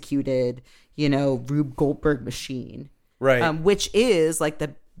executed, Rube Goldberg machine. Right. Which is like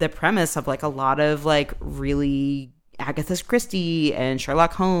the premise of like a lot of like really Agatha Christie and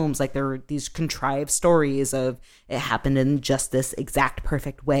Sherlock Holmes. Like there are these contrived stories of it happened in just this exact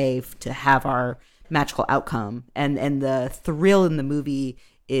perfect way to have our magical outcome. And the thrill in the movie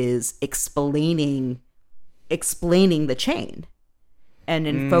is explaining the chain. And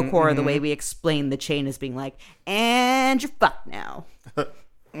in folk horror, the way we explain the chain is being like, and you're fucked now.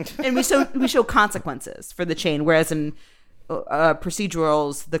 And we show consequences for the chain, whereas in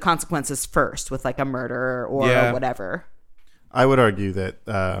procedurals, the consequences first with like a murder or whatever. I would argue that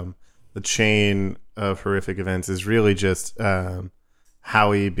the chain of horrific events is really just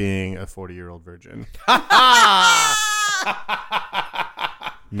Howie being a 40-year-old virgin.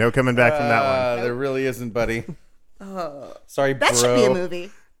 No coming back from that one. There really isn't, buddy. Sorry, bro. That should be a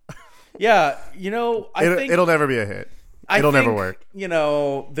movie. Yeah, I think it'll never be a hit. It'll never work.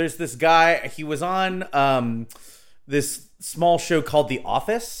 There's this guy. He was on this small show called The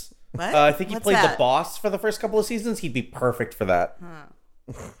Office. What? I think he What's played that? the boss for the first couple of seasons. He'd be perfect for that.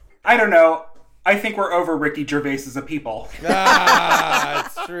 I don't know. I think we're over Ricky Gervais as a people.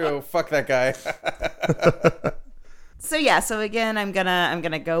 It's true. Fuck that guy. So again, I'm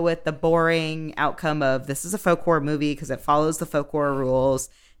gonna go with the boring outcome of this is a folk horror movie because it follows the folk horror rules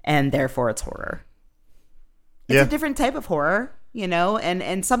and therefore it's horror. It's a different type of horror,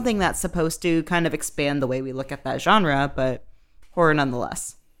 and something that's supposed to kind of expand the way we look at that genre, but horror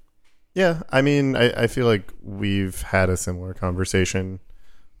nonetheless. Yeah, I mean, I feel like we've had a similar conversation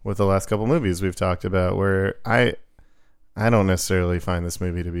with the last couple movies we've talked about, where I don't necessarily find this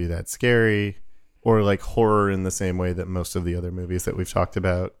movie to be that scary or like horror in the same way that most of the other movies that we've talked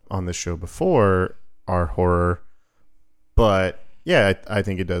about on this show before are horror. But yeah, I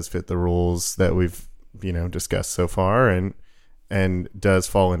think it does fit the rules that we've discussed so far, and does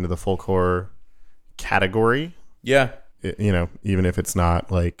fall into the folk horror category. Yeah, even if it's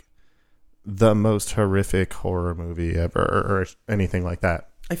not like the most horrific horror movie ever or anything like that.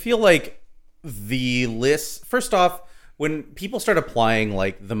 I feel like the list. First off, when people start applying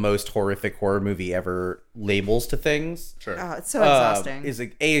like the most horrific horror movie ever labels to things, Sure. Oh, it's so exhausting. is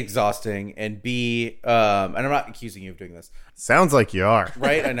like A, exhausting, and B, and I'm not accusing you of doing this, Sounds like you are.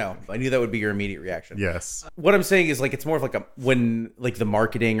 right? I know. I knew that would be your immediate reaction. Yes. What I'm saying is like it's more of like when like the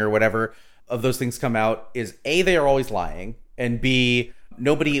marketing or whatever of those things come out is A, they are always lying, and B,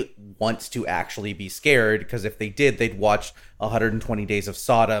 nobody wants to actually be scared, because if they did, they'd watch 120 Days of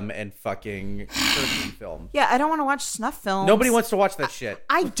Sodom and fucking Turkey film. Yeah, I don't want to watch snuff films. Nobody wants to watch that shit.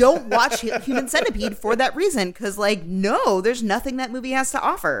 I don't watch Human Centipede for that reason, because, like, no, there's nothing that movie has to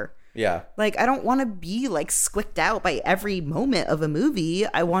offer. Yeah. Like, I don't want to be, like, squicked out by every moment of a movie.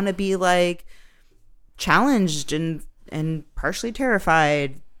 I want to be, like, challenged and partially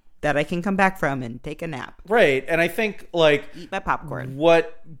terrified that I can come back from and take a nap. Right. And I think, like, Eat my popcorn.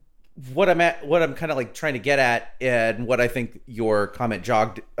 what I'm kind of like trying to get at, and what I think your comment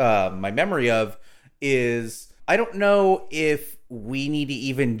jogged my memory of, is I don't know if we need to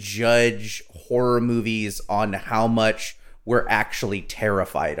even judge horror movies on how much we're actually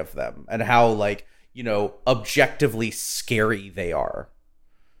terrified of them and how, like, you know, objectively scary they are.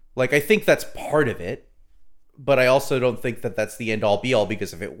 Like, I think that's part of it, but I also don't think that that's the end all be all,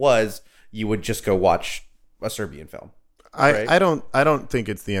 because if it was, you would just go watch a Serbian film. Right? I don't think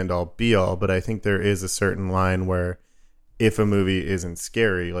it's the end all be all, but I think there is a certain line where if a movie isn't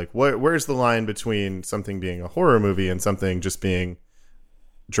scary, like where's the line between something being a horror movie and something just being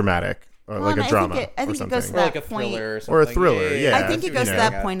dramatic or like a drama I or think it something, goes to Or like that a thriller or point. something. or a thriller. Yeah, I think it goes to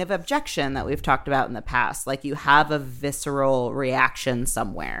that Yeah. point of objection that we've talked about in the past. Like, you have a visceral reaction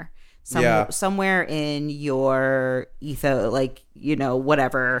somewhere. Somewhere in your ethos, like, you know,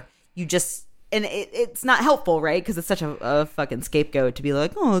 whatever. You just, and it's not helpful, right? Because it's such a fucking scapegoat to be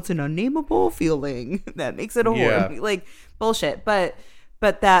like, oh, it's an unnameable feeling that makes it a horror. Yeah. Like, bullshit. But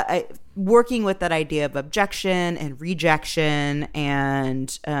that working with that idea of objection and rejection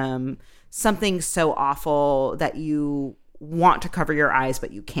and something so awful that you want to cover your eyes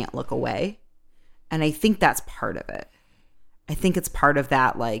but you can't look away. And I think that's part of it. I think it's part of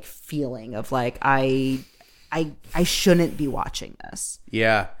that, like, feeling of like, I shouldn't be watching this.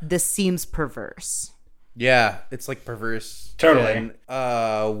 Yeah. This seems perverse. Yeah. It's like perverse. Totally.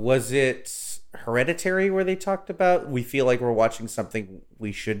 And, was it Hereditary where they talked about we feel like we're watching something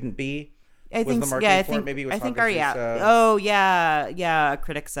we shouldn't be? I Was think the so. marketing Yeah, I for it? think Maybe it was I think Harvey our Fierce, Oh yeah. A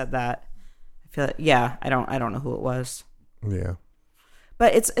critic said that. I feel like, yeah. I don't know who it was. Yeah.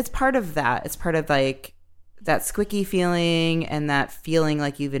 But it's part of that. It's part of, like, that squicky feeling and that feeling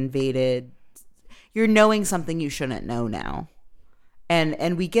like you've invaded. You're knowing something you shouldn't know now.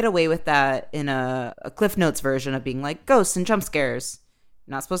 And we get away with that in a Cliff Notes version of being like, ghosts and jump scares.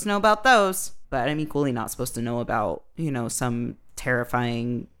 You're not supposed to know about those, but I'm equally not supposed to know about, you know, some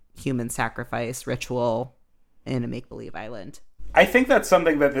terrifying human sacrifice ritual in a make-believe island. I think that's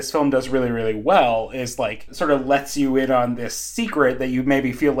something that this film does really, really well, is, like, sort of lets you in on this secret that you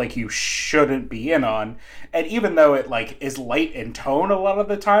maybe feel like you shouldn't be in on. And even though it, like, is light in tone a lot of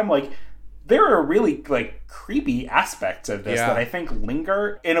the time, like, there are really, like, creepy aspects of this that I think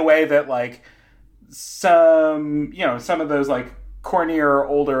linger in a way that, like, some of those, like, cornier,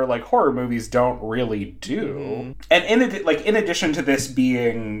 older, like, horror movies don't really do. And in addition to this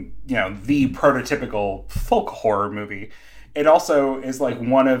being, you know, the prototypical folk horror movie, it also is, like,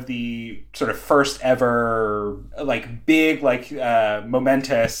 one of the sort of first ever, like, big, like,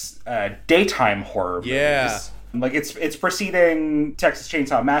 momentous daytime horror movies. Yeah. Like, it's preceding Texas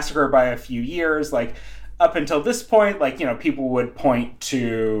Chainsaw Massacre by a few years. Like, up until this point, like, you know, people would point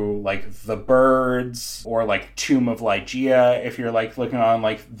to, like, The Birds or, like, Tomb of Lygia, if you're, like, looking on,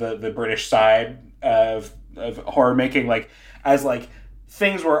 like, the British side of horror making, like, as, like,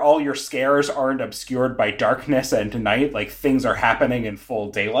 things where all your scares aren't obscured by darkness and night, like, things are happening in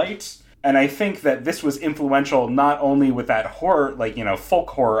full daylight. And I think that this was influential not only with that horror, like, you know, folk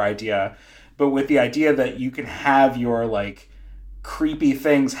horror idea, but with the idea that you can have your, like, creepy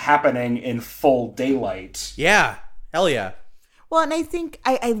things happening in full daylight. Yeah. Hell yeah. Well, and I think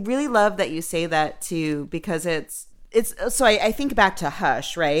I really love that you say that too, because it's so I think back to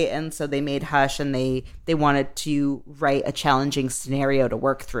Hush, right? And so they made Hush, and they wanted to write a challenging scenario to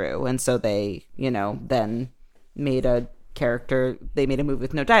work through, and so they, you know, then made a movie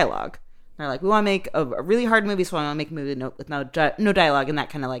with no dialogue. They're like, we want to make a really hard movie, so I want to make a movie with no dialogue, and that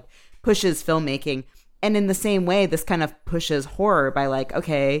kind of, like, pushes filmmaking. And in the same way, this kind of pushes horror by, like,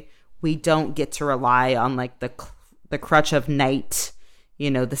 okay, we don't get to rely on, like, the crutch of night,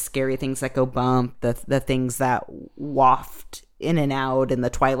 you know, the scary things that go bump, the things that waft in and out in the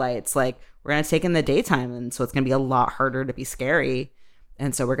twilight. It's like, we're going to take in the daytime, and so it's going to be a lot harder to be scary.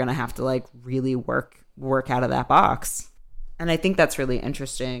 And so we're going to have to, like, really work out of that box. And I think that's really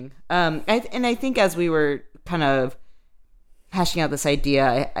interesting. I think as we were kind of hashing out this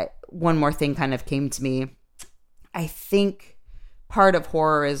idea, one more thing kind of came to me. I think part of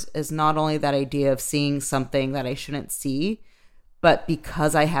horror is not only that idea of seeing something that I shouldn't see, but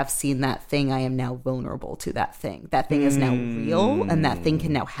because I have seen that thing, I am now vulnerable to that thing. That thing is now real, and that thing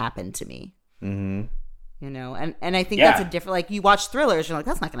can now happen to me. Mm-hmm. You know, and I think that's a different, like, you watch thrillers, you're like,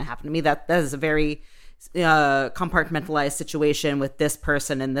 that's not going to happen to me. That is a very compartmentalized situation with this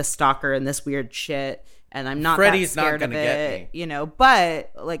person and this stalker and this weird shit, and I'm not Freddy's that scared not of gonna it, get me. you know.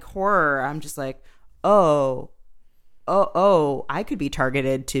 But like horror, I'm just like, oh, I could be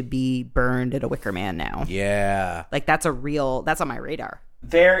targeted to be burned at a Wicker Man now. Yeah. Like that's on my radar.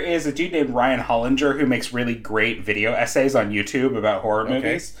 There is a dude named Ryan Hollinger who makes really great video essays on YouTube about horror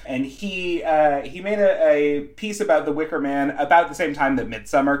movies. And he made a piece about The Wicker Man about the same time that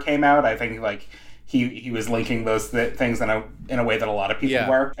Midsommar came out. I think like he was linking those things in a way that a lot of people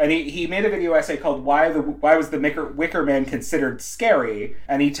were. And he made a video essay called Why was the Wicker Man considered scary?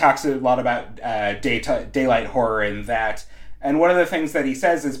 And he talks a lot about daylight horror in that. And one of the things that he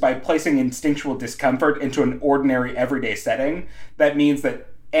says is by placing instinctual discomfort into an ordinary everyday setting, that means that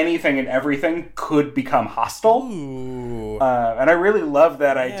anything and everything could become hostile. Ooh. And I really love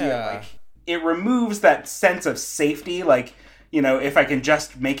that idea. Like, it removes that sense of safety. Like, you know, if I can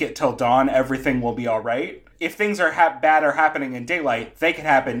just make it till dawn, everything will be all right. If things are bad are happening in daylight, they can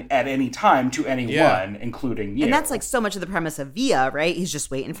happen at any time to anyone, including you. And that's like so much of the premise of Via, right? He's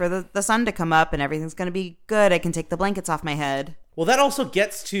just waiting for the sun to come up and everything's going to be good. I can take the blankets off my head. Well, that also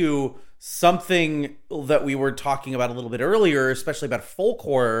gets to something that we were talking about a little bit earlier, especially about folk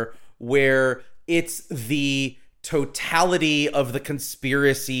horror, where it's the totality of the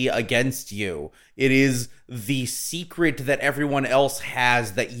conspiracy against you. It is the secret that everyone else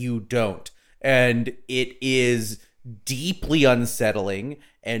has that you don't. And it is deeply unsettling,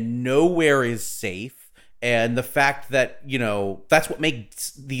 and nowhere is safe. And the fact that, you know, that's what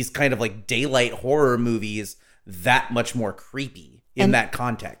makes these kind of like daylight horror movies that much more creepy in that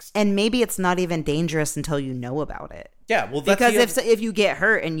context. And maybe it's not even dangerous until you know about it. Yeah, well, that's because if you get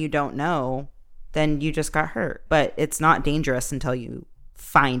hurt and you don't know, then you just got hurt. But it's not dangerous until you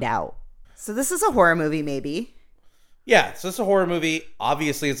find out. So this is a horror movie, maybe. Yeah, so it's a horror movie.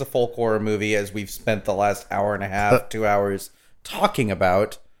 Obviously, it's a folk horror movie, as we've spent the last hour and a half, 2 hours talking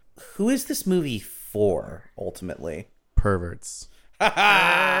about. Who is this movie for, ultimately? Perverts.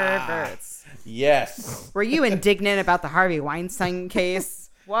 Perverts. Yes. Were you indignant about the Harvey Weinstein case?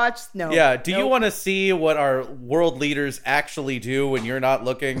 No. Yeah, do you want to see what our world leaders actually do when you're not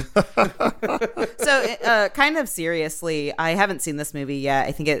looking? So, kind of seriously, I haven't seen this movie yet.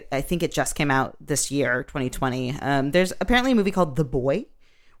 I think it just came out this year, 2020. There's apparently a movie called The Boy,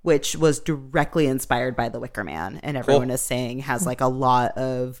 which was directly inspired by The Wicker Man, and everyone is saying has like a lot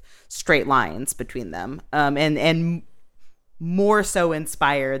of straight lines between them, and more so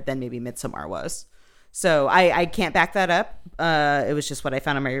inspired than maybe Midsommar was. So I can't back that up. It was just what I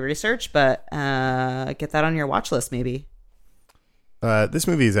found in my research, but get that on your watch list maybe. This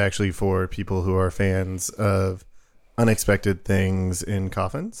movie is actually for people who are fans of unexpected things in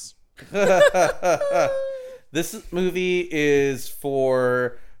coffins. This movie is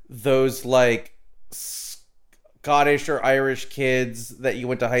for those like Scottish or Irish kids that you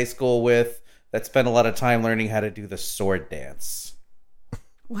went to high school with that spent a lot of time learning how to do the sword dance.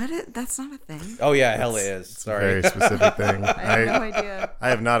 That's not a thing. Oh yeah, hell it is. Sorry. Very specific thing. I have no idea. I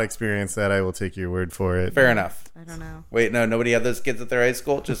have not experienced that. I will take your word for it. Fair enough. I don't know. Wait, no, nobody had those kids at their high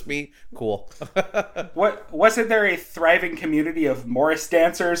school? Just me? Cool. Wasn't there a thriving community of Morris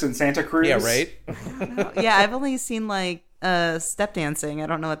dancers in Santa Cruz? Yeah, right? I don't know. Yeah, I've only seen like step dancing. I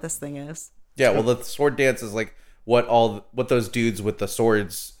don't know what this thing is. Yeah, well, the sword dance is like what those dudes with the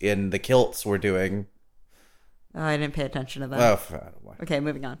swords in the kilts were doing. Oh, I didn't pay attention to that. Oh, I don't know. Okay,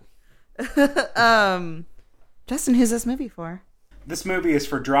 moving on. Justin, who's this movie for? This movie is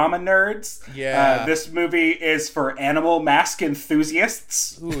for drama nerds. Yeah. This movie is for animal mask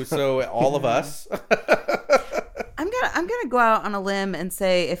enthusiasts. Ooh, so all of us. I'm gonna go out on a limb and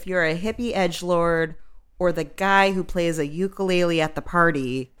say if you're a hippie edgelord or the guy who plays a ukulele at the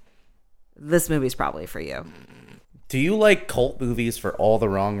party, this movie's probably for you. Do you like cult movies for all the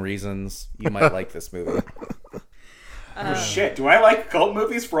wrong reasons? You might like this movie. Oh shit, do I like cult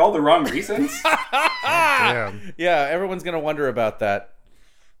movies for all the wrong reasons? Damn. Yeah, everyone's going to wonder about that.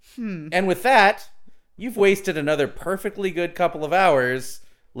 And with that, you've wasted another perfectly good couple of hours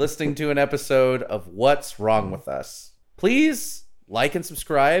listening to an episode of What's Wrong With Us. Please like and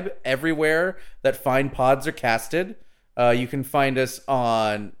subscribe everywhere that fine pods are casted. You can find us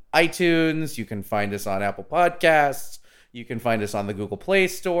on iTunes. You can find us on Apple Podcasts. You can find us on the Google Play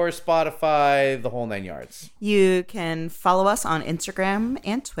Store, Spotify, the whole 9 yards. You can follow us on Instagram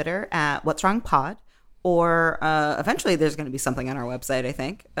and Twitter at What's Wrong Pod, or eventually there's going to be something on our website, I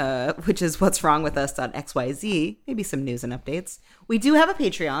think, which is What's Wrong With Us.xyz. Maybe some news and updates. We do have a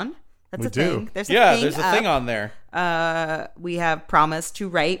Patreon. That's We a do. thing. There's a thing on there. We have promised to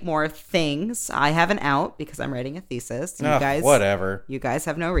write more things. I haven't out because I'm writing a thesis. You guys, whatever. You guys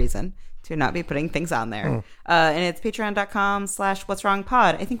have no reason to not be putting things on there. And it's patreon.com/What's Wrong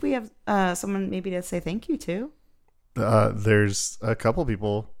Pod. I think we have someone maybe to say thank you to. There's a couple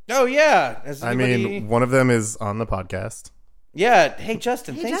people. Oh, yeah. I mean, one of them is on the podcast. Yeah. Hey,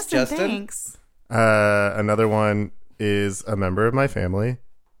 Justin. Hey, Thanks, Justin. Thanks. Another one is a member of my family,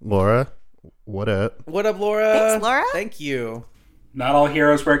 Laura. What up? What up, Laura? Thanks, Laura. Thank you. Not all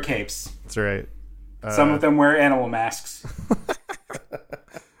heroes wear capes. That's right. Some of them wear animal masks.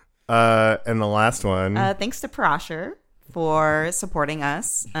 And the last one. Thanks to Parasher for supporting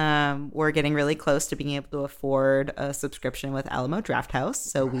us. We're getting really close to being able to afford a subscription with Alamo Drafthouse,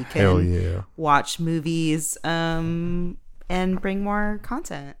 so we Hell can yeah. watch movies and bring more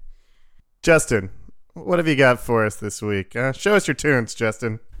content. Justin, what have you got for us this week? Show us your tunes,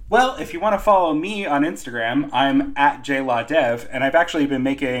 Justin. Well, if you want to follow me on Instagram, I'm at JLawDev, and I've actually been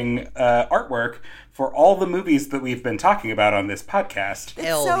making artwork for all the movies that we've been talking about on this podcast.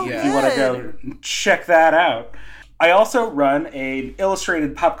 Hell so yeah. If you want to go check that out. I also run an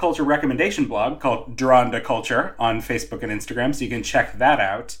illustrated pop culture recommendation blog called Drawn to Culture on Facebook and Instagram, so you can check that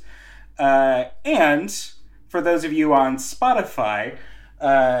out. And for those of you on Spotify,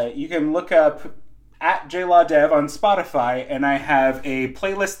 you can look up at JLawDev on Spotify, and I have a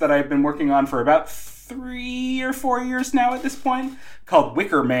playlist that I've been working on for about 3 or 4 years now at this point, called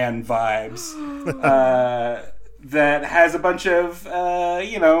Wicker Man Vibes, that has a bunch of,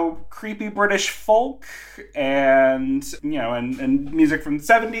 creepy British folk and, and music from the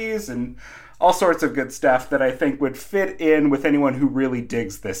 70s and all sorts of good stuff that I think would fit in with anyone who really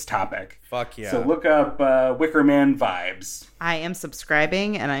digs this topic. Fuck yeah. So look up Wicker Man Vibes. I am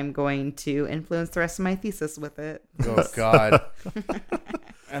subscribing, and I'm going to influence the rest of my thesis with it. Oh, God.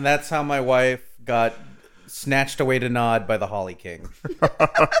 And that's how my wife got snatched away to nod by the Holly King.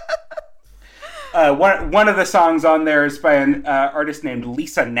 One of the songs on there is by an artist named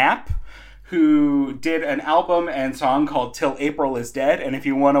Lisa Knapp, who did an album and song called Till April Is Dead. And if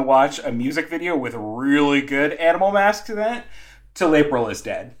you want to watch a music video with really good animal masks in it, Till April Is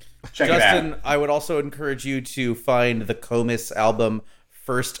Dead. Check it out. Justin, I would also encourage you to find the Comus album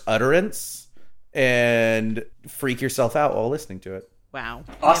First Utterance and freak yourself out while listening to it. Wow.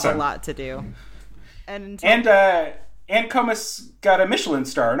 I Awesome. have a lot to do. And Comus got a Michelin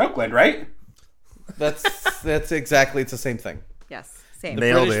star in Oakland, right? That's exactly, it's the same thing. yes, same. The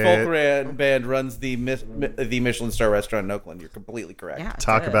Nailed British it. folk band runs the Michelin star restaurant in Oakland. You're completely correct. Yeah,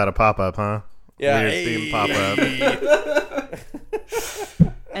 Talk good. about a pop-up, huh? Yeah. Weird theme pop-up.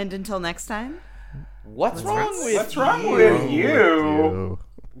 And until next time. What's wrong with What's wrong with you? You.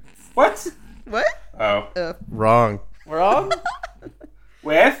 What? What? Oh. Wrong. Wrong?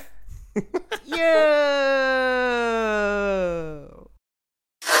 With? Yo.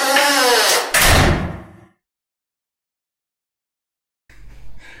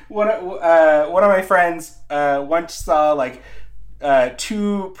 One of my friends once saw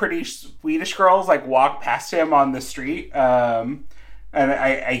two pretty Swedish girls walk past him on the street, and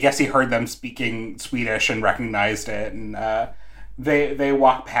I guess he heard them speaking Swedish and recognized it, and they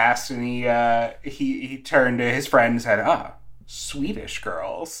walked past, and he turned to his friend and said, Swedish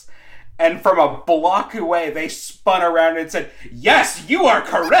girls. And from a block away, they spun around and said, "Yes, you are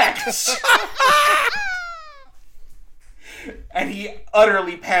correct." And he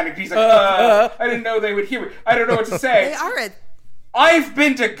utterly panicked. He's like, I didn't know they would hear me. I don't know what to say. They are it. I've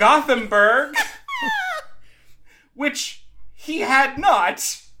been to Gothenburg. Which he had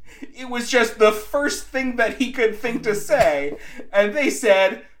not. It was just the first thing that he could think to say. And they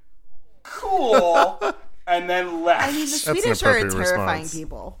said, cool. And then left. I mean, the an Swedish are appropriate terrifying response.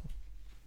 people.